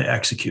can try to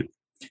execute.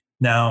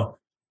 Now,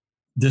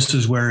 this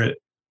is where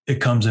it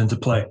comes into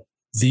play.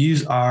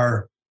 These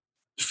are,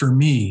 for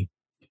me,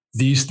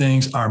 these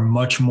things are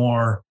much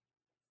more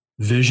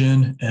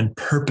vision and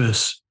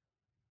purpose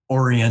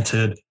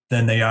oriented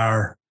than they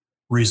are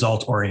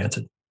result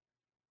oriented.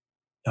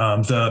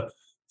 The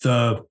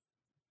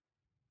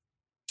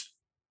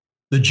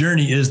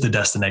journey is the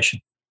destination,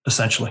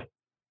 essentially,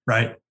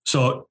 right?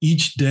 So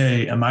each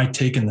day, am I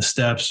taking the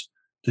steps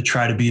to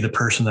try to be the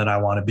person that I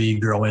want to be,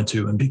 grow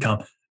into, and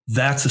become?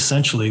 That's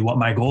essentially what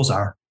my goals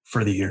are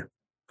for the year.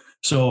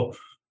 So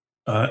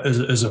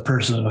as a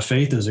person of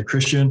faith, as a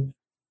Christian,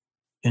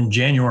 in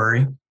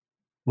January,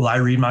 will I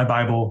read my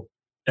Bible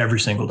every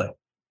single day?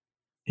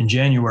 In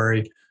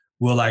January,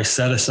 will I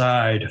set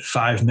aside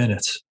 5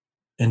 minutes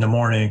in the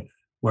morning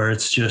where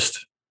it's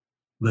just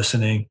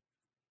listening,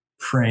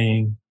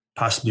 praying,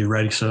 possibly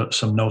writing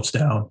some notes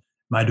down?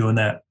 Am I doing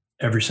that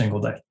every single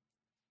day?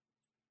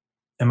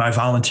 Am I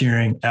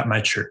volunteering at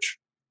my church?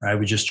 Right?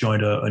 We just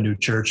joined a new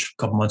church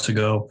a couple months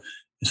ago.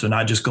 And so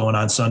not just going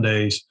on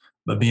Sundays,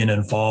 but being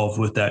involved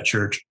with that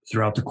church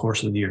throughout the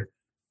course of the year.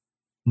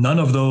 None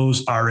of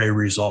those are a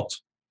result.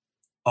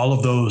 All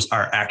of those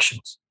are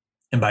actions.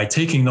 And by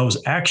taking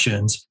those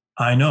actions,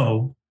 I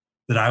know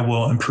that I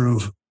will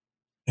improve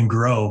and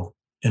grow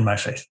in my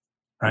faith,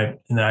 right?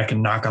 And then I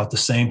can knock out the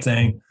same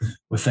thing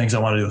with things I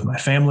want to do with my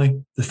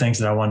family, the things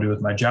that I want to do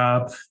with my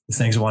job, the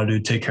things I want to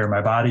do to take care of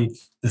my body,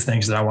 the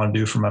things that I want to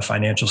do from a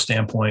financial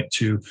standpoint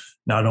to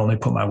not only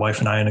put my wife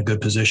and I in a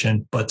good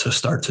position, but to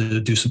start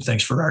to do some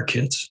things for our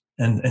kids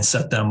and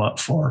set them up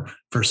for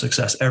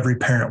success. Every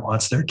parent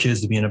wants their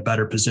kids to be in a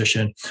better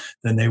position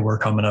than they were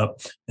coming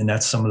up. And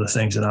that's some of the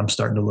things that I'm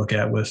starting to look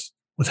at with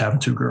having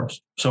 2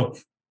 girls. So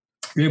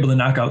you're able to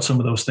knock out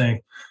some of those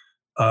things.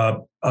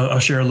 I'll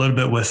share a little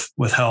bit with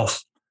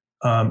health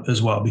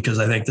as well, because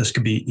I think this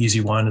could be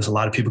easy one. As a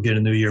lot of people get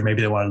a new year,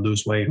 maybe they want to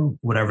lose weight,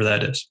 whatever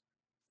that is.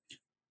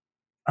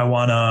 I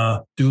want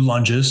to do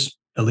lunges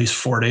at least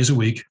 4 days a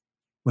week,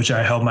 which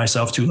I held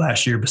myself to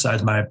last year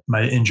besides my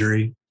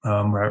injury,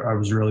 where I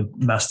was really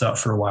messed up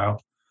for a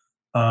while.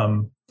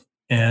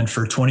 And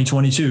for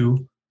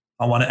 2022,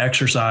 I want to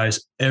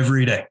exercise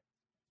every day,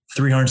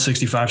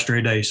 365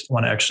 straight days. I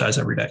want to exercise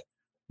every day.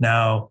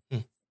 Now,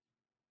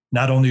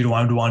 not only do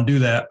I want to do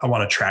that, I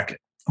want to track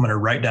it. I'm going to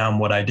write down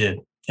what I did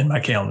in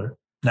my calendar.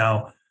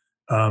 Now,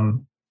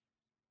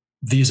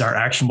 these are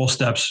actionable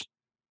steps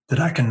that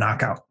I can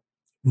knock out.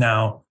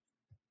 Now,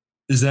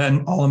 is that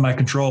all in my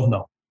control?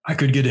 No. I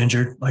could get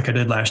injured like I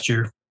did last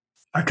year.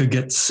 I could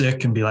get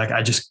sick and be like,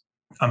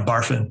 I'm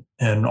barfing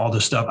and all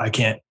this stuff.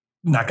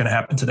 Not going to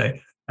happen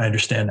today. I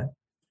understand that.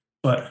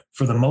 But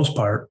for the most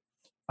part,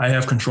 I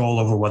have control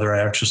over whether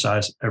I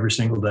exercise every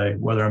single day,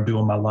 whether I'm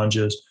doing my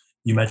lunges.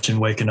 You mentioned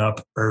waking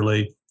up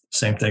early.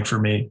 Same thing for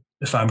me.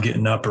 If I'm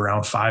getting up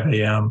around 5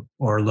 a.m.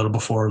 or a little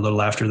before, a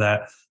little after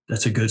that,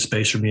 that's a good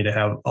space for me to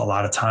have a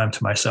lot of time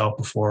to myself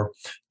before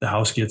the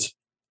house gets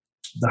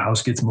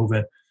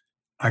moving.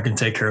 I can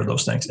take care of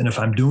those things. And if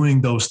I'm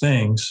doing those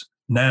things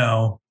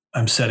now,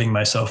 I'm setting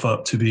myself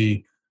up to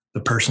be the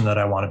person that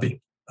I want to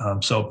be.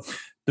 So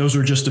those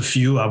were just a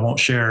few. I won't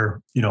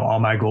share, all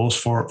my goals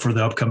for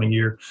the upcoming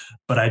year,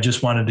 but I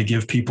just wanted to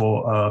give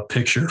people a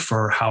picture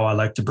for how I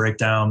like to break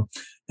down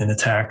and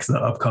attack the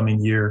upcoming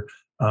year.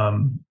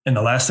 And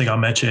the last thing I'll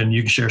mention,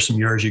 you can share some of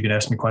yours, you can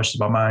ask me questions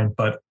about mine,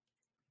 but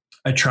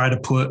I try to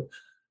put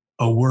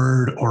a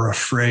word or a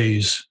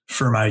phrase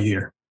for my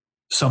year,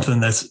 something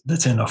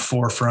that's in the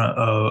forefront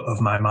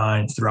of my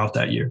mind throughout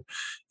that year.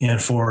 And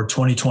for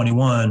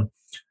 2021,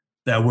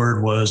 that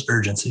word was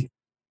urgency.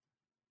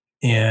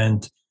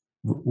 And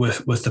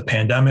with the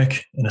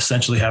pandemic and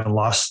essentially having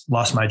lost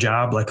my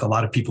job, like a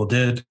lot of people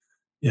did,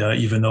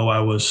 even though I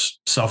was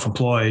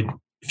self-employed,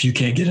 if you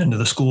can't get into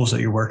the schools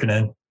that you're working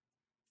in,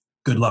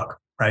 good luck.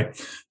 Right.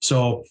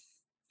 So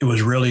it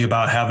was really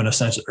about having a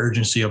sense of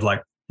urgency of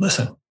like,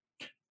 listen,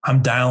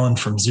 I'm dialing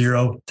from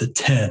 0 to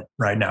 10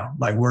 right now.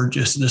 Like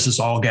this is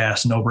all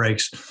gas, no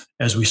brakes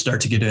as we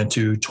start to get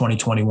into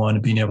 2021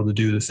 and being able to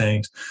do the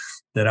things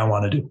that I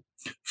want to do.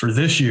 For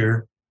this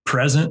year,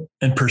 present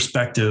and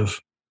perspective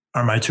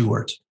are my two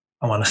words.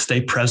 I want to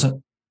stay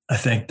present. I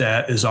think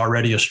that is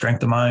already a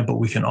strength of mine, but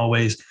we can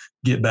always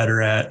get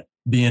better at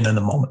being in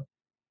the moment.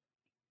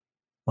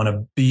 I want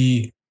to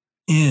be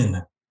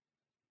in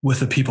with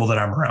the people that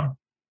I'm around,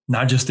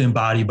 not just in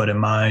body, but in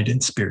mind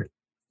and spirit.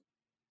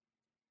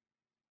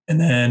 And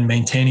then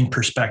maintaining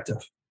perspective.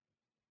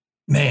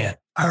 Man,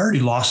 I already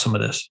lost some of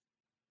this.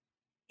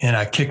 And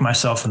I kicked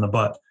myself in the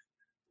butt.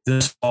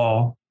 This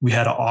fall, we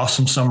had an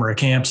awesome summer of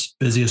camps,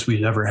 busiest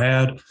we've ever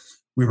had.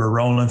 We were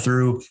rolling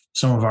through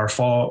some of our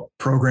fall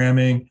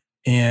programming,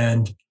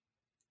 and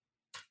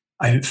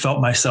I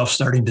felt myself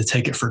starting to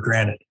take it for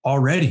granted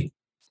already.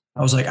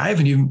 I was like, I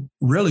haven't even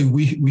really,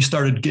 we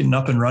started getting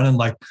up and running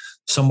like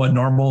somewhat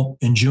normal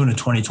in June of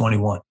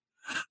 2021.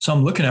 So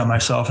I'm looking at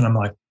myself and I'm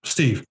like,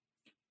 Steve,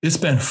 it's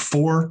been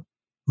 4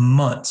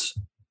 months,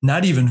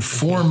 not even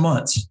 4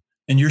 months,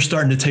 and you're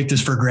starting to take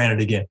this for granted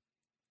again.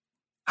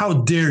 How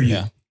dare you?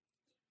 Yeah.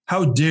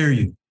 How dare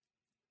you?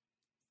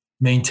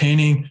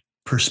 Maintaining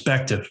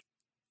perspective,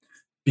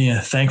 being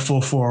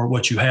thankful for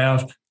what you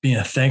have,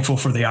 being thankful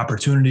for the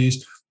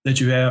opportunities that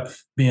you have,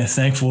 being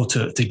thankful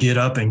to get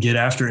up and get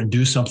after it and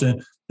do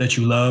something that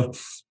you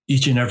love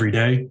each and every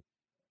day.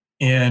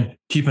 And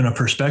keeping a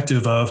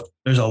perspective of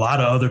there's a lot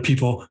of other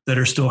people that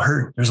are still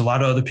hurt. There's a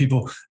lot of other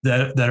people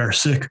that are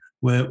sick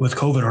with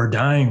COVID or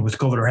dying with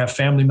COVID or have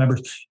family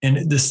members.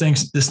 And this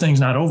thing's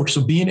not over.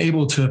 So being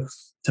able to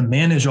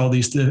manage all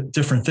these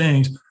different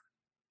things,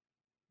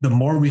 the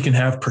more we can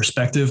have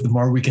perspective, the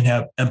more we can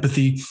have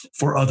empathy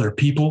for other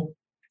people,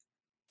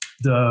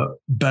 the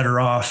better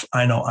off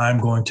I know I'm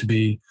going to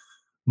be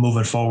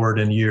moving forward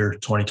in year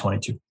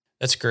 2022.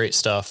 That's great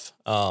stuff.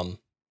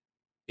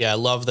 Yeah, I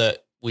love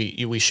that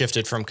we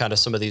shifted from kind of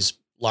some of these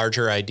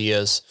larger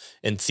ideas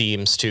and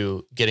themes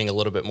to getting a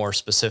little bit more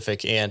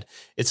specific. And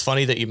it's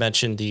funny that you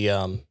mentioned the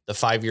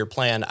 5-year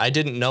plan. I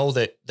didn't know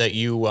that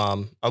you,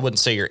 I wouldn't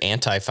say you're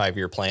anti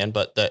 5-year plan,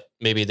 but that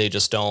maybe they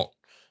just don't,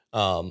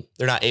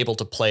 they're not able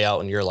to play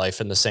out in your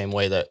life in the same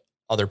way that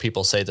other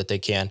people say that they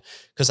can.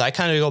 Cause I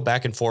kind of go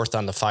back and forth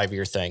on the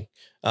 5-year thing.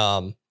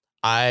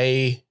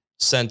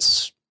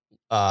 Since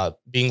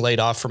being laid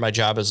off from my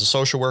job as a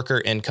social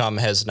worker, income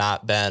has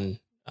not been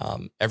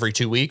every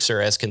 2 weeks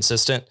or as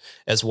consistent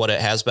as what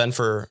it has been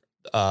for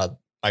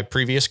my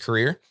previous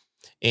career.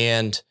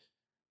 And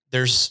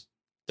there's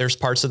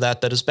parts of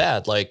that is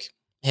bad. Like,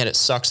 man, it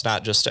sucks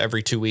not just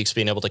every 2 weeks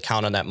being able to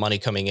count on that money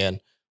coming in,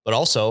 but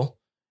also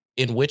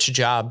in which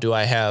job do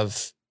I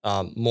have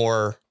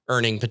more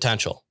earning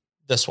potential?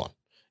 This one.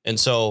 And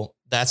so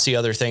that's the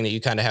other thing that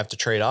you kind of have to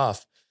trade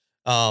off.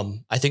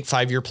 I think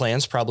 5-year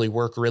plans probably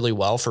work really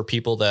well for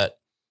people that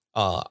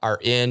are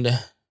in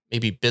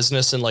maybe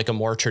business in like a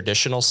more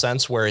traditional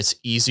sense where it's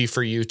easy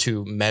for you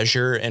to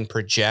measure and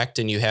project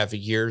and you have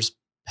years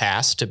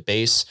past to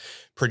base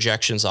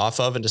projections off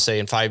of and to say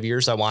in 5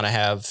 years, I want to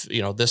have,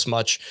 this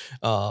much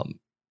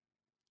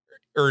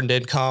earned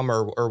income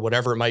or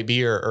whatever it might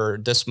be, or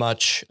this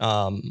much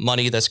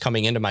money that's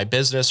coming into my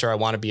business, or I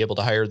want to be able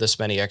to hire this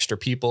many extra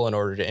people in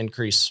order to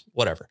increase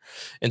whatever.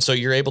 And so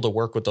you're able to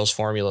work with those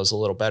formulas a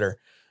little better.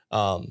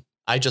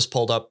 I just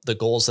pulled up the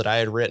goals that I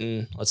had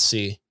written. Let's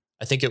see.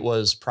 I think it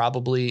was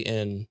probably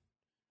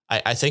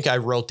I think I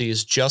wrote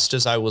these just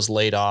as I was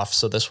laid off.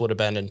 So this would have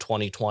been in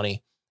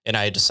 2020. And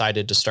I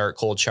decided to start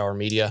Cold Shower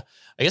Media.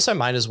 I guess I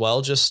might as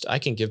well I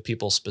can give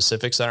people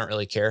specifics. I don't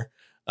really care.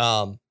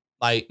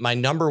 My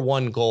number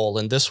one goal,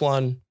 and this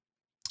one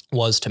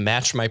was to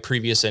match my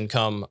previous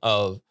income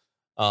of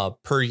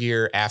per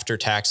year after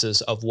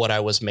taxes of what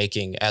I was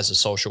making as a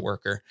social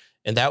worker.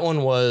 And that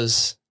one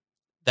was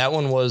that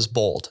one was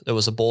bold. It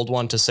was a bold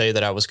one to say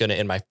that I was going to,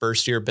 in my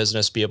first year of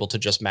business, be able to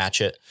just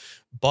match it.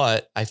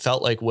 But I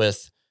felt like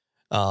with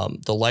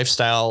the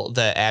lifestyle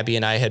that Abby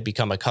and I had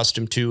become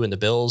accustomed to and the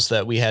bills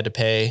that we had to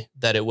pay,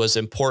 that it was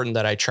important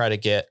that I try to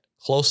get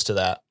close to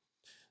that.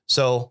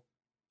 So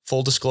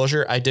full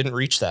disclosure, I didn't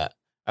reach that.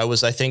 I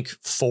was, I think,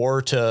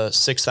 $4,000 to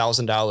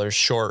 $6,000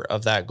 short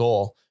of that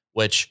goal,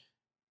 which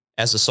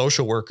as a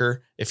social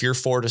worker, if you're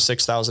 $4,000 to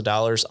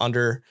 $6,000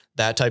 under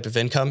that type of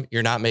income,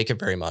 you're not making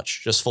very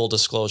much, just full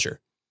disclosure.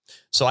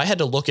 So I had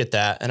to look at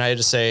that and I had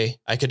to say,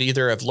 I could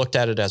either have looked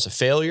at it as a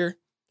failure,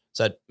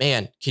 said,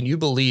 man, can you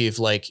believe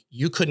like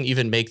you couldn't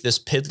even make this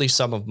piddly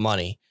sum of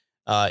money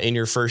in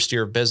your first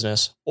year of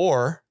business?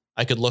 Or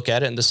I could look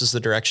at it, and this is the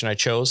direction I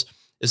chose,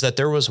 is that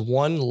there was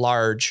one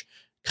large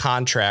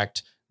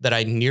contract that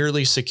I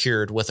nearly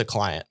secured with a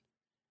client.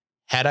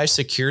 Had I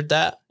secured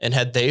that and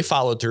had they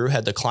followed through,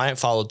 had the client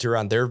followed through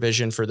on their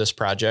vision for this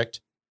project,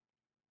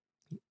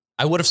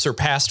 I would have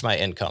surpassed my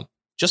income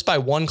just by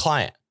one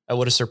client. I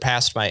would have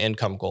surpassed my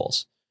income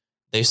goals.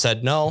 They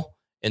said no.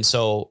 And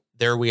so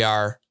there we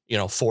are,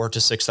 $4,000 to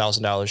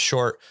 $6,000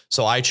 short.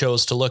 So I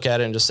chose to look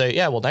at it and just say,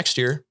 yeah, well, next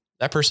year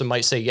that person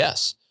might say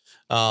yes.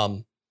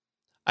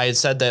 I had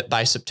said that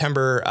by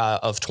September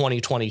of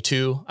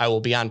 2022, I will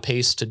be on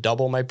pace to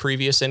double my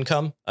previous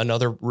income.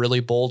 Another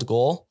really bold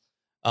goal.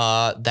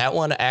 That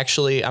one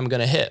actually I'm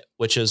going to hit,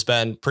 which has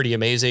been pretty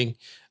amazing.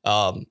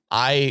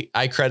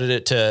 I credit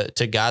it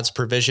to God's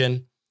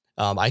provision.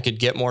 I could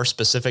get more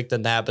specific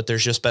than that, but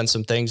there's just been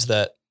some things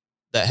that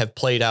have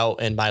played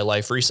out in my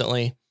life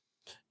recently,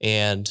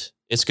 and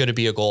it's going to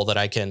be a goal that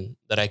I can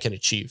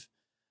achieve.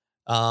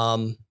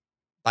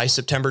 By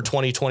September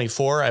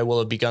 2024, I will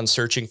have begun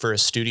searching for a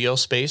studio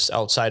space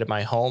outside of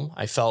my home.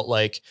 I felt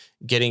like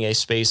getting a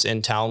space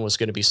in town was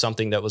going to be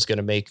something that was going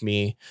to make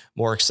me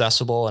more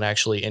accessible and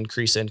actually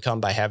increase income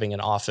by having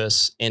an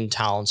office in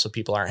town so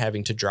people aren't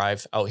having to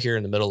drive out here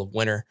in the middle of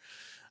winter.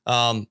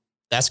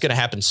 That's going to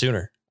happen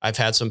sooner. I've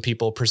had some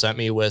people present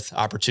me with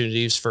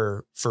opportunities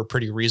for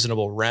pretty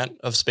reasonable rent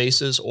of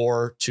spaces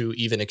or to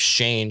even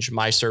exchange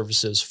my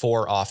services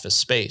for office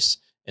space.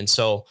 And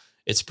so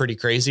it's pretty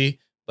crazy,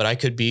 but I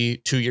could be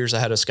 2 years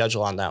ahead of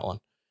schedule on that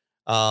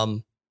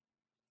one.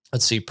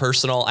 Let's see,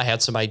 personal. I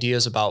had some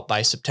ideas about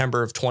by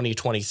September of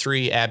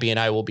 2023, Abby and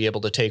I will be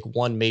able to take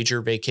one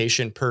major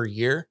vacation per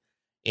year.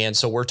 And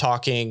so we're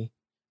talking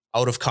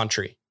out of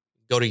country,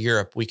 go to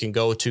Europe. We can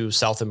go to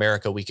South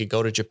America. We could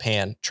go to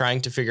Japan,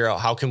 trying to figure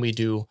out how can we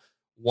do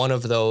one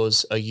of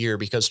those a year,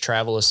 because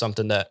travel is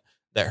something that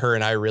her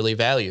and I really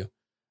value.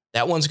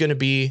 That one's going to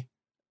be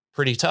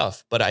pretty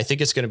tough, but I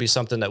think it's going to be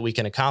something that we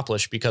can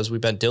accomplish because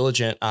we've been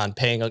diligent on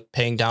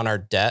paying down our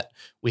debt.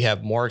 We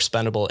have more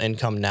expendable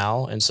income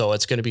now. And so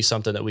it's going to be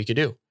something that we could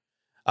do.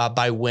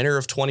 By winter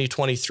of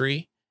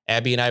 2023,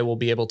 Abby and I will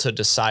be able to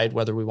decide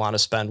whether we want to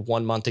spend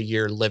 1 month a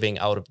year living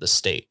out of the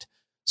state.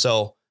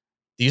 So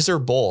these are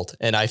bold,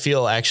 and I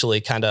feel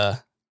actually kind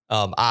of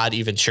odd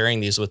even sharing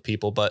these with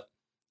people, but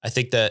I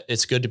think that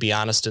it's good to be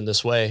honest in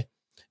this way,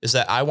 is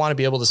that I want to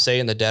be able to say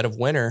in the dead of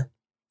winter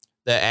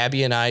that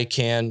Abby and I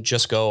can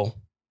just go,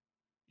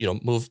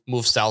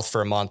 move south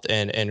for a month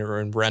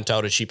and rent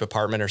out a cheap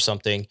apartment or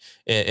something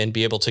and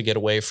be able to get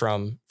away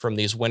from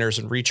these winters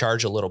and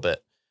recharge a little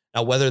bit.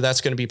 Now, whether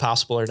that's going to be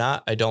possible or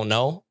not, I don't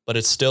know, but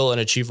it's still an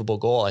achievable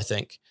goal, I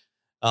think.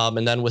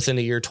 And then within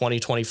the year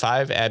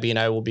 2025, Abby and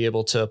I will be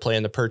able to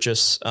plan the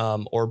purchase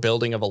or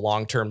building of a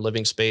long-term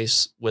living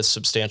space with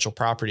substantial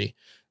property.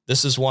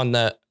 This is one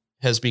that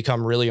has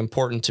become really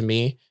important to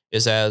me,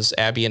 is as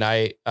Abby and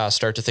I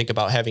start to think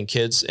about having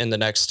kids in the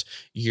next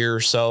year or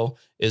so,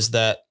 is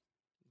that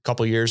a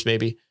couple years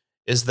maybe,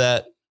 is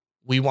that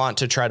we want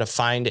to try to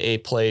find a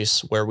place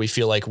where we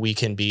feel like we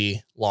can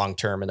be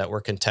long-term and that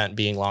we're content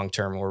being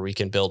long-term, where we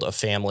can build a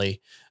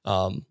family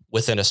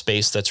within a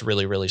space that's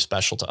really, really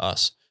special to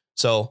us.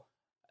 So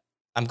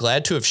I'm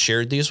glad to have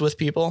shared these with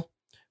people,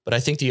 but I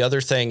think the other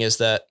thing is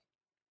that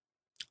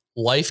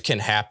life can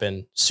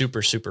happen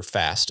super, super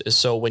fast.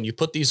 So when you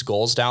put these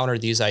goals down or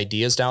these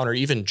ideas down or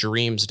even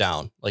dreams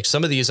down, like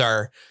some of these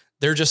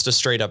they're just a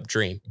straight up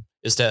dream,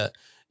 is that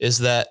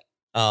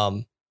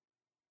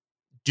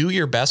do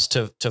your best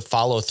to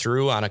follow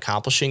through on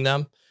accomplishing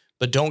them,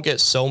 but don't get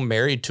so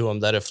married to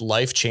them that if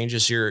life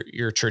changes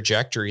your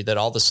trajectory, that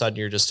all of a sudden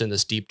you're just in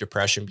this deep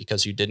depression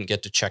because you didn't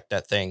get to check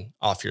that thing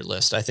off your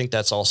list. I think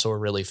that's also a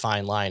really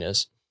fine line,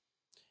 is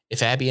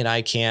if Abby and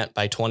I can't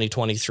by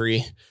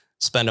 2023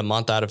 spend a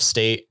month out of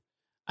state,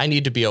 I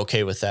need to be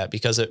okay with that,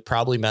 because it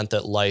probably meant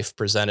that life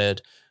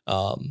presented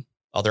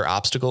other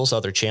obstacles,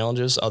 other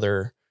challenges,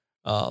 other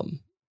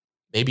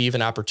maybe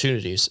even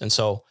opportunities. And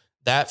so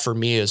that for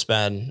me has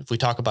been, if we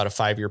talk about a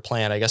 5-year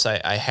plan, I guess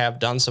I have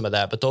done some of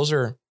that, but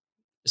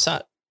it's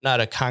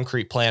not a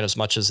concrete plan as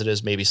much as it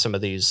is maybe some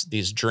of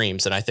these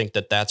dreams. And I think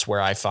that's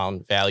where I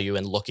found value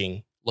in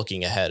looking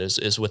ahead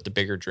is with the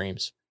bigger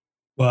dreams.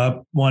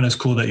 Well, one is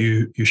cool that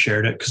you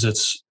shared it, because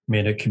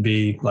it can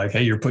be like,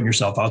 hey, you're putting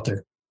yourself out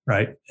there,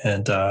 right?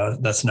 And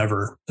that's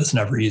never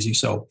easy.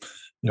 So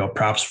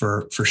props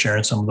for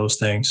sharing some of those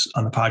things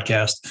on the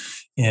podcast.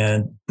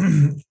 And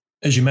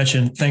as you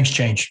mentioned, things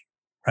change,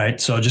 right?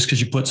 So just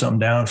because you put something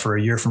down for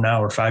a year from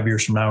now or 5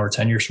 years from now or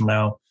 10 years from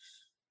now,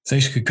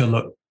 things could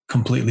look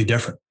completely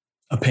different.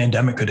 A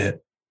pandemic could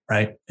hit,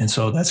 right? And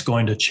so that's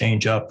going to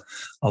change up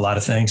a lot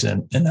of things,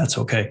 and that's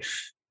okay.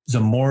 The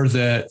more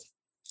that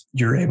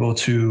you're able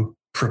to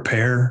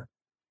prepare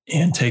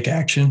and take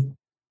action,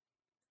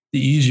 the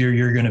easier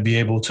you're going to be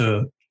able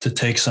to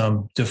take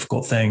some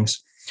difficult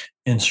things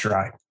in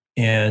stride.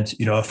 And,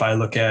 if I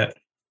look at,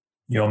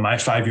 my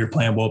 5-year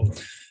plan, well,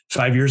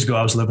 5 years ago,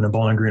 I was living in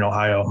Bowling Green,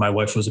 Ohio. My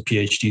wife was a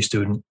PhD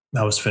student.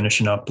 I was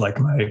finishing up like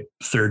my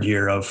 3rd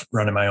year of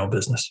running my own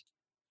business.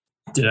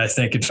 Did I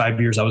think in 5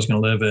 years I was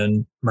going to live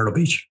in Myrtle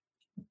Beach?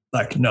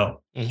 Like,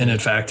 no. Mm-hmm. And in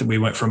fact, we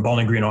went from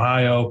Bowling Green,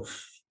 Ohio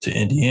to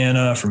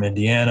Indiana, from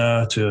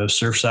Indiana to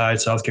Surfside,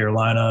 South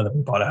Carolina. Then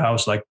we bought a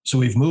house. So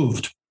we've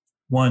moved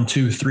 1,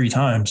 2, 3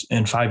 times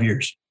in 5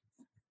 years.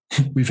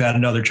 We've had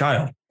another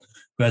child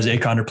who has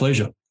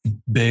achondroplasia.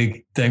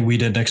 Big thing we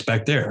didn't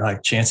expect there.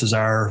 Like chances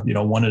are,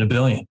 1 in a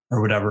billion or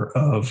whatever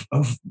of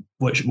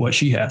what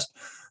she has.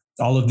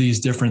 All of these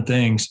different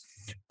things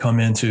come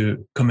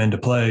into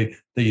play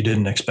that you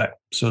didn't expect.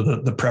 So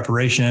the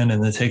preparation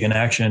and the taking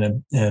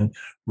action and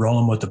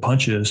rolling with the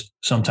punches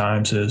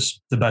sometimes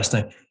is the best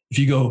thing. If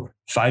you go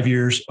 5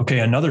 years, okay,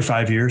 another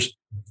 5 years,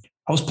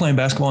 I was playing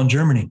basketball in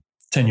Germany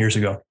 10 years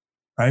ago,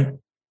 right?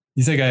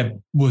 You think I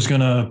was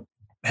going to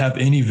have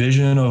any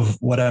vision of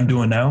what I'm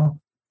doing now?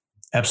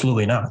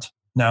 Absolutely not.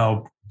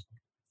 Now,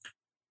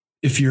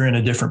 if you're in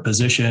a different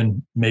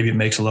position, maybe it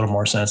makes a little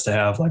more sense to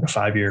have like a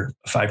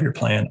 5-year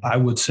plan. I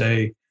would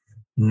say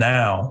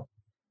now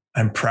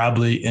I'm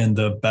probably in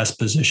the best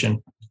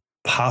position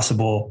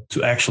possible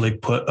to actually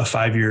put a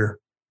 5-year,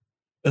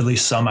 at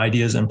least some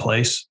ideas in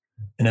place.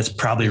 And it's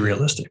probably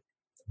realistic.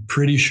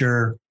 Pretty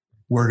sure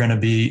we're going to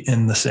be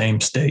in the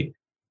same state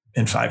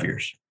in 5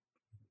 years.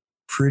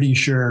 Pretty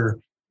sure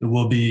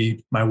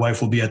my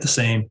wife will be at the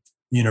same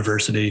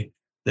university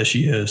that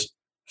she is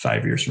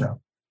 5 years from now.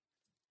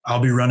 I'll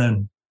be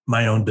running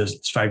my own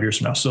business 5 years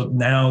from now. So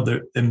now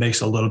it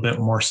makes a little bit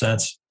more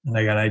sense. And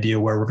I got an idea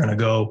where we're going to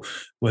go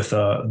with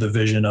the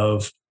vision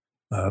of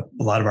a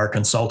lot of our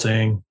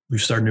consulting.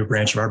 We've started a new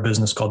branch of our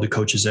business called the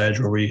Coach's Edge,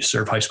 where we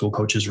serve high school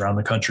coaches around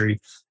the country,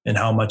 and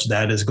how much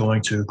that is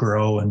going to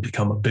grow and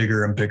become a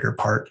bigger and bigger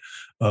part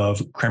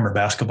of Cramer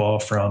basketball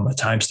from a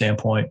time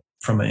standpoint,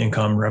 from an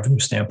income revenue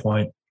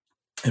standpoint,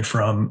 and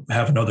from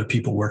having other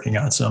people working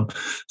on some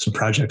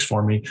projects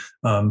for me.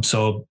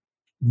 So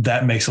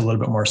that makes a little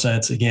bit more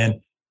sense.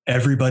 Again,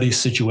 everybody's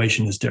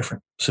situation is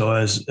different. So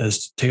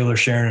as Taylor's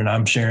sharing and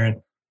I'm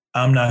sharing,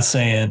 I'm not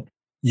saying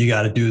you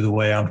got to do the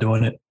way I'm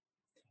doing it.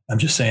 I'm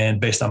just saying,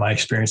 based on my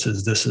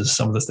experiences, this is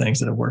some of the things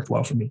that have worked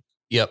well for me.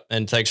 Yep.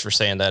 And thanks for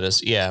saying that.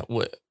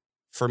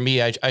 For me,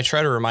 I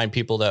try to remind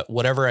people that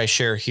whatever I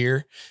share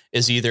here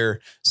is either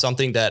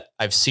something that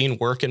I've seen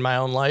work in my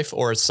own life,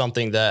 or it's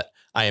something that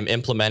I am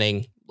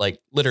implementing like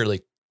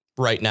literally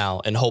right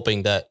now and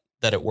hoping that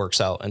it works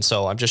out. And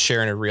so I'm just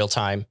sharing in real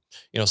time,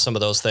 some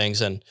of those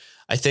things. And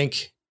I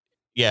think,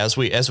 as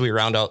we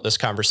round out this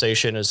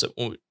conversation, I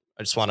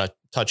just want to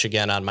touch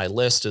again on my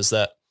list, is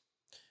that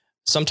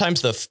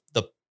sometimes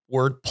the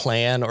word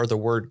plan or the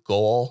word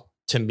goal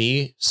to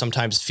me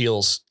sometimes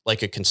feels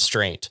like a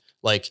constraint.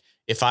 Like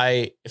if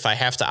I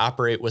have to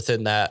operate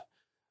within that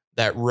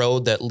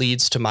road that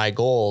leads to my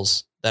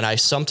goals, then I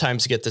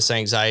sometimes get this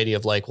anxiety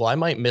of like, well, I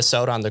might miss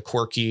out on the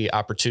quirky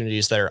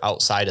opportunities that are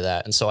outside of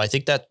that. And so I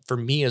think that for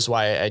me is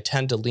why I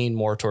tend to lean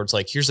more towards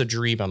like, here's a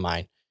dream of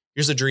mine.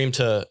 Here's a dream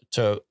to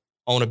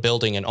own a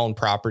building and own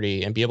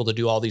property and be able to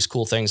do all these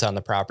cool things on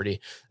the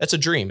property. That's a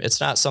dream. It's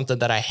not something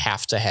that I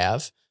have to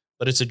have,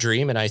 but it's a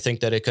dream. And I think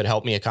that it could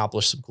help me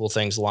accomplish some cool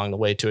things along the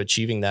way to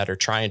achieving that, or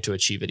trying to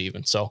achieve it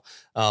even. So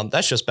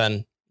that's just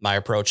been my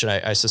approach. And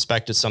I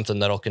suspect it's something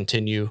that'll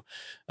continue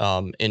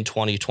in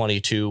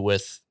 2022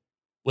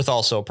 with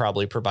also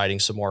probably providing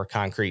some more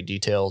concrete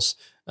details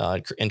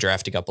and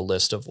drafting up a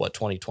list of what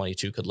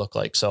 2022 could look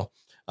like. So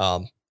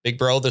Big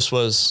Bro, this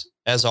was,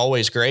 as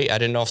always, great. I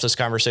didn't know if this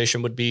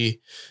conversation would be,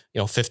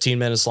 15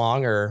 minutes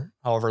long or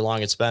however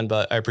long it's been,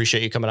 but I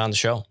appreciate you coming on the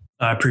show.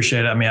 I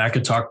appreciate it. I mean, I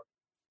could talk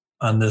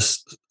on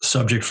this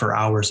subject for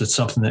hours. It's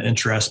something that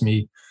interests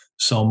me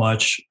so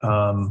much.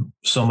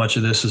 So much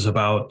of this is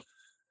about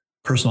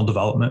personal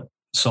development.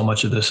 So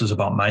much of this is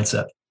about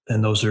mindset.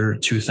 And those are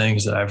two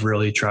things that I've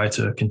really tried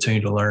to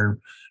continue to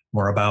learn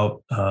more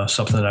about.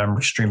 Something that I'm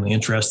extremely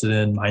interested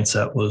in.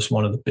 Mindset was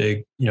one of the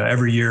big,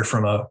 every year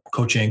from a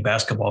coaching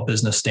basketball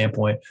business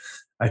standpoint,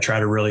 I try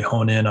to really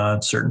hone in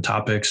on certain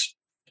topics.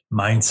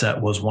 Mindset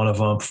was one of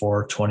them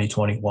for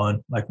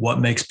 2021. Like, what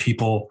makes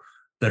people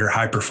that are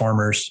high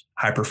performers?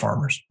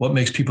 What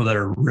makes people that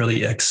are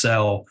really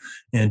excel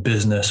in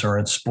business or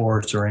in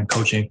sports or in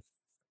coaching?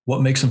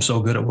 What makes them so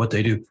good at what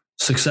they do?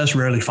 Success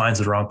rarely finds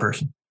the wrong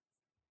person.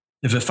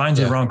 If it finds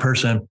the wrong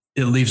person,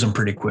 it leaves them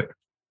pretty quick,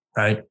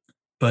 right?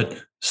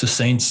 But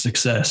sustained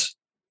success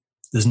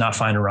does not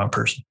find a wrong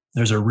person.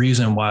 There's a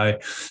reason why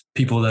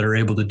people that are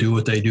able to do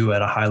what they do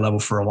at a high level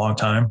for a long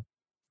time,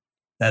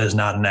 that is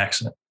not an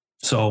accident.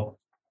 So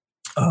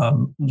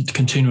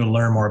continue to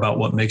learn more about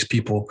what makes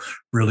people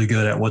really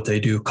good at what they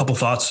do. A couple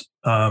thoughts,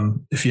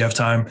 if you have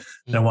time,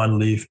 that I want to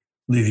leave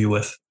you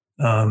with.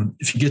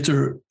 If you get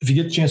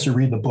a chance to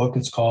read the book,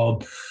 it's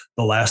called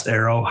The Last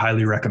Arrow.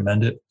 Highly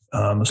recommend it.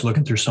 I was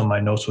looking through some of my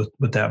notes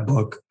with that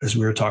book as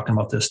we were talking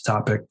about this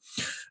topic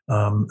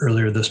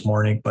earlier this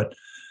morning. But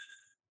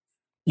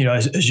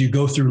as you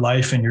go through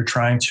life and you're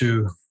trying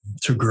to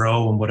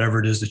grow and whatever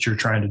it is that you're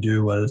trying to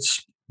do, whether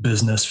it's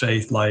business,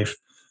 faith, life,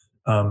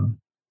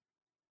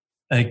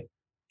 I think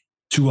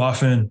too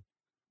often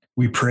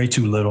we pray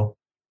too little,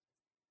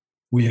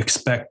 we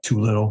expect too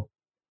little,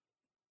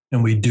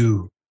 and we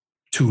do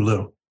too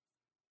little.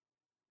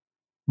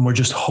 And we're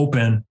just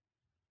hoping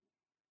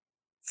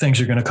things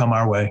are going to come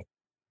our way.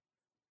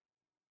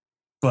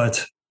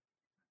 But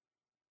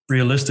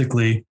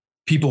realistically,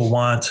 people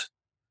want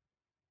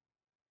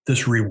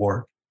this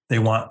reward. They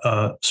want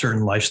a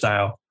certain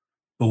lifestyle,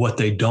 but what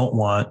they don't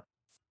want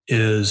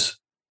is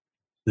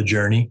the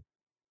journey,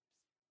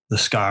 the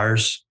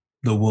scars,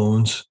 the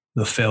wounds,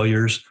 the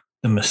failures,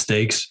 the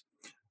mistakes,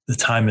 the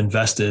time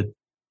invested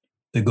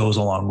that goes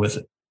along with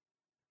it.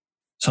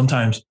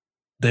 Sometimes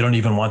they don't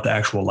even want the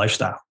actual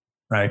lifestyle,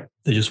 right?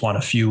 They just want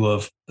a few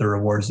of the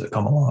rewards that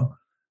come along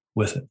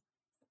with it.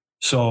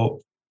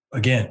 So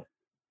again,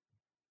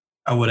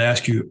 I would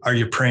ask you, are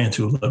you praying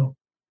too little?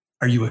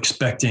 Are you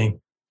expecting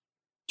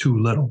too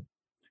little?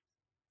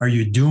 Are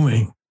you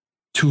doing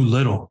too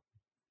little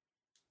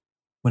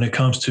when it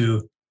comes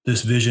to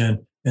this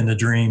vision and the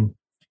dream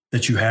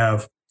that you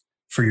have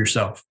for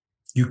yourself?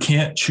 You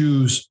can't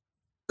choose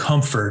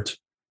comfort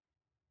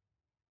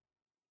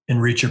and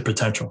reach your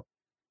potential.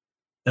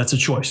 That's a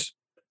choice.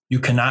 You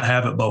cannot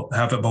have it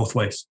both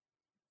ways.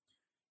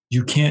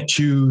 You can't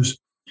choose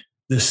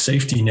this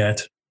safety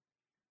net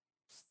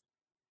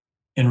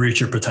and reach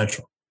your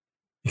potential,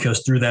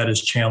 because through that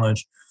is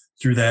challenge,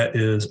 through that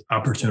is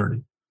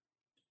opportunity.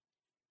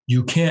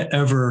 You can't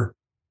ever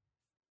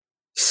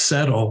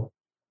settle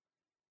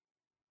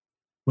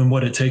when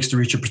what it takes to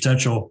reach your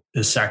potential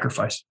is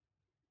sacrifice.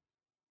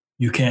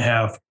 You can't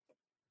have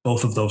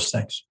both of those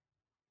things,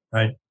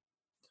 right?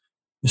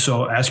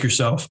 So ask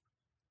yourself,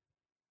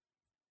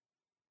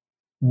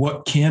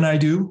 what can I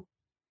do,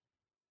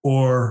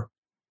 or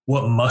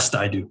what must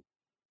I do?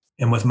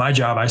 And with my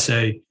job, I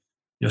say,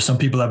 some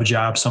people have a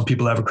job, some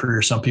people have a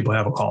career, some people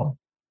have a calling.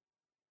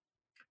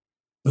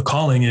 The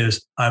calling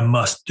is I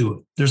must do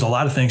it. There's a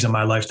lot of things in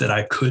my life that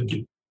I could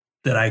do,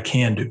 that I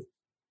can do,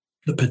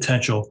 the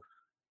potential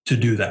to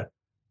do that.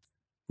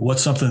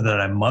 What's something that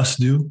I must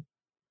do?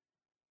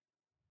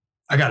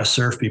 I got to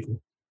serve people.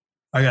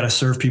 I got to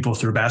serve people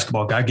through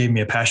basketball. God gave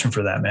me a passion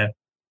for that, man.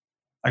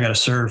 I got to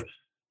serve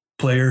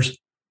players,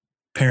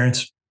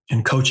 parents,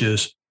 and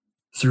coaches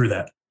through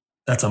that.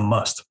 That's a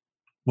must.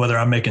 Whether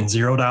I'm making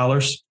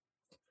 $0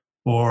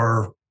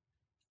 or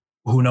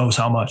who knows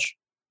how much,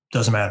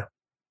 doesn't matter.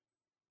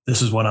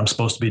 This is what I'm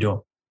supposed to be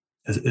doing.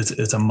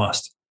 It's a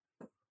must.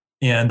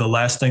 And the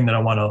last thing that I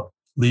want to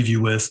leave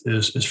you with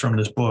is from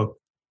this book.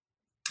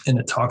 And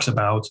it talks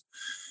about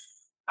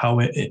how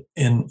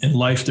in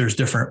life, there's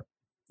different,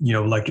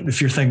 like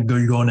if you're thinking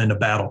you're going into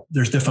battle,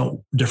 there's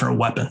different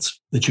weapons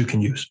that you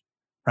can use,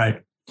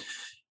 right?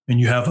 And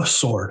you have a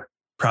sword.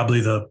 Probably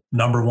the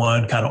number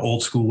one kind of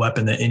old school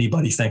weapon that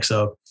anybody thinks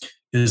of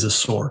is a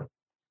sword.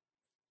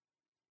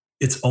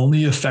 It's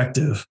only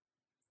effective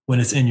when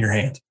it's in your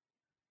hand.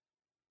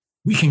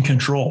 We can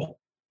control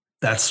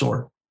that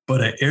sword, but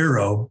an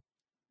arrow,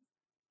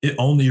 it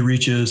only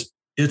reaches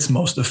its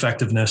most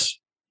effectiveness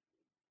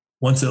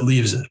once it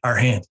leaves our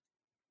hand,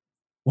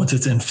 once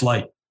it's in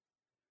flight.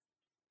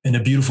 And the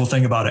beautiful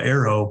thing about an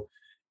arrow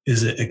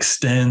is it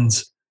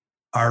extends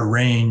our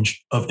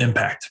range of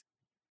impact.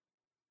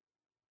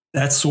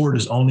 That sword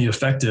is only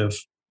effective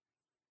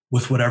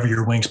with whatever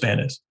your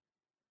wingspan is.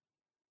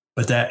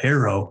 But that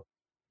arrow,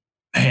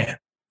 man,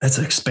 that's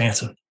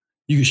expansive.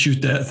 You can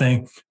shoot that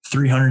thing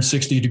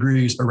 360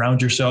 degrees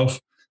around yourself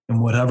in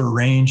whatever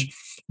range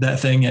that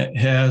thing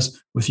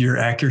has with your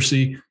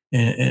accuracy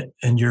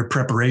and your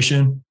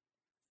preparation,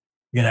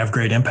 you're going to have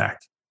great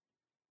impact.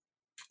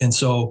 And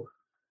so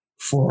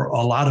for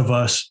a lot of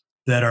us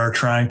that are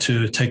trying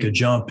to take a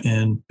jump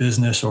in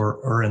business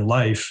or in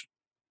life,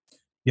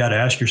 you got to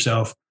ask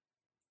yourself,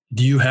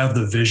 do you have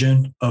the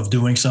vision of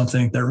doing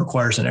something that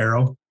requires an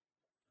arrow,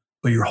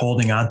 but you're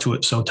holding on to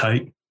it so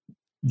tight,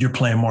 you're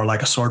playing more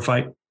like a sword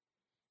fight?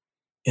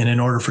 And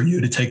in order for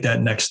you to take that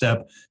next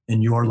step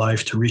in your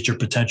life to reach your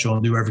potential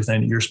and do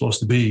everything that you're supposed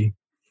to be,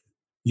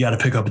 you got to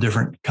pick up a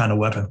different kind of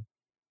weapon.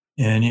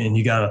 And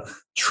you got to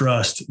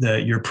trust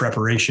that your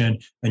preparation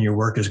and your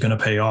work is going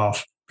to pay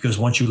off, because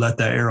once you let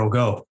that arrow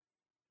go,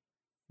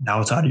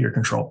 now it's out of your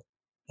control.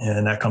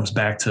 And that comes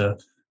back to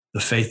the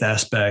faith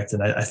aspect.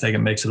 And I think it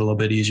makes it a little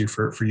bit easier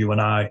for you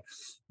and I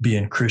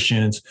being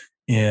Christians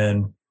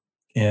and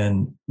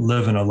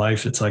living a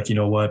life that's like, you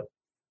know what?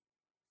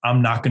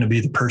 I'm not going to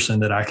be the person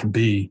that I can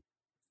be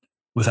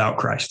without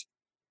Christ.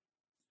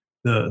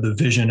 the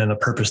vision and the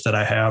purpose that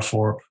I have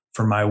for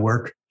my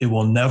work, it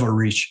will never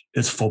reach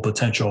its full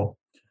potential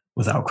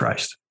without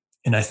Christ.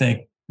 And I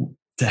think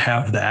to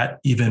have that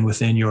even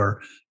within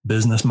your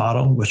business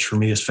model, which for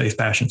me is faith,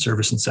 passion,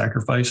 service, and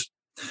sacrifice,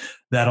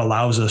 that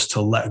allows us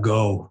to let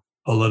go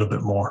a little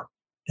bit more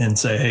and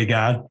say, hey,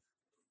 God,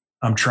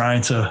 I'm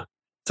trying to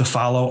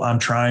follow, I'm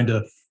trying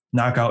to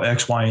knock out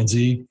X, Y, and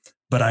Z,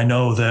 but I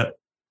know that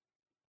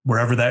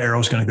wherever that arrow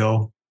is going to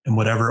go and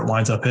whatever it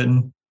winds up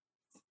hitting,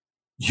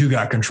 you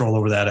got control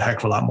over that a heck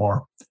of a lot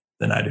more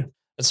than I do.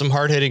 It's some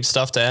hard hitting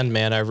stuff to end,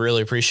 man. I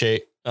really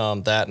appreciate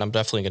that. And I'm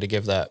definitely going to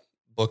give that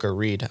book a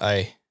read.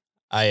 I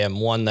am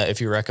one that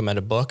if you recommend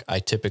a book, I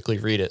typically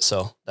read it.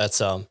 So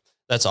that's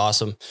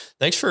awesome.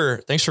 Thanks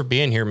for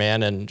being here,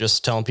 man. And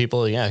just telling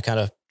people, kind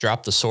of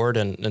drop the sword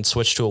and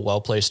switch to a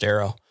well-placed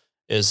arrow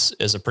is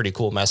a pretty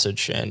cool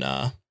message and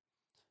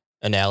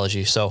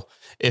analogy. So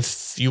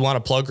if you want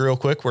to plug real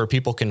quick where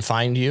people can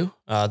find you,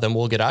 then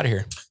we'll get out of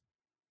here.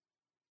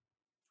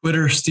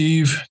 Twitter,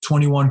 Steve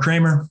 21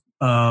 Cramer,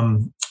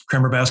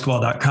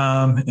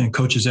 CramerBasketball.com and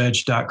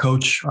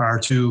CoachesEdge.coach are our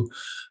two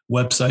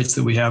websites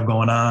that we have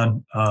going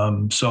on.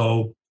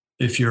 So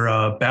if you're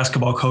a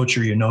basketball coach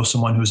or you know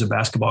someone who's a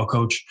basketball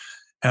coach,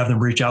 have them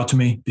reach out to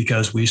me,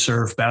 because we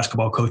serve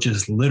basketball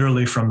coaches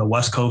literally from the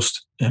West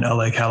Coast in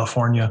LA,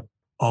 California,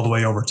 all the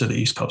way over to the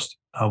East Coast,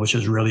 which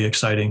is really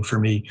exciting for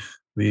me.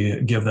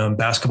 We give them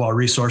basketball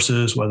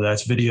resources, whether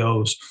that's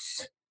videos,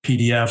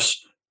 PDFs,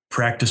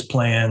 practice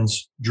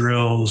plans,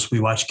 drills.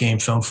 We watch game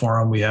film for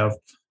them. We have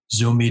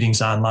Zoom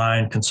meetings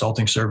online,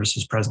 consulting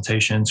services,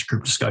 presentations,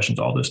 group discussions,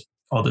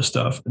 all this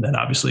stuff. And then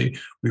obviously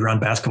we run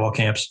basketball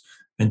camps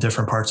in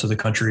different parts of the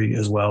country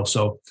as well.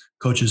 So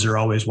coaches are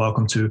always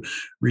welcome to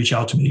reach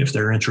out to me if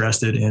they're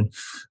interested in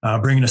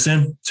bringing us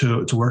in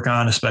to work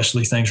on,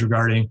 especially things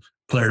regarding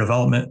player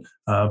development.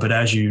 But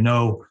as you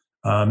know,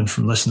 and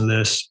from listening to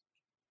this,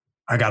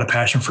 I got a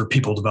passion for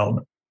people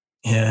development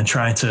and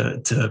trying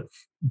to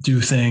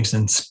do things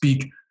and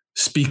speak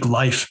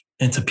life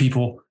into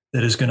people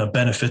that is going to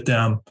benefit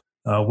them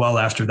well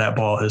after that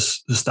ball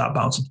has stopped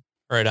bouncing.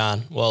 Right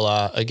on.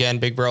 Well, again,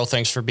 big bro,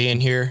 thanks for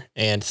being here,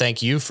 and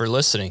thank you for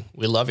listening.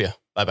 We love you.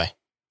 Bye-bye.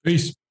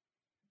 Peace.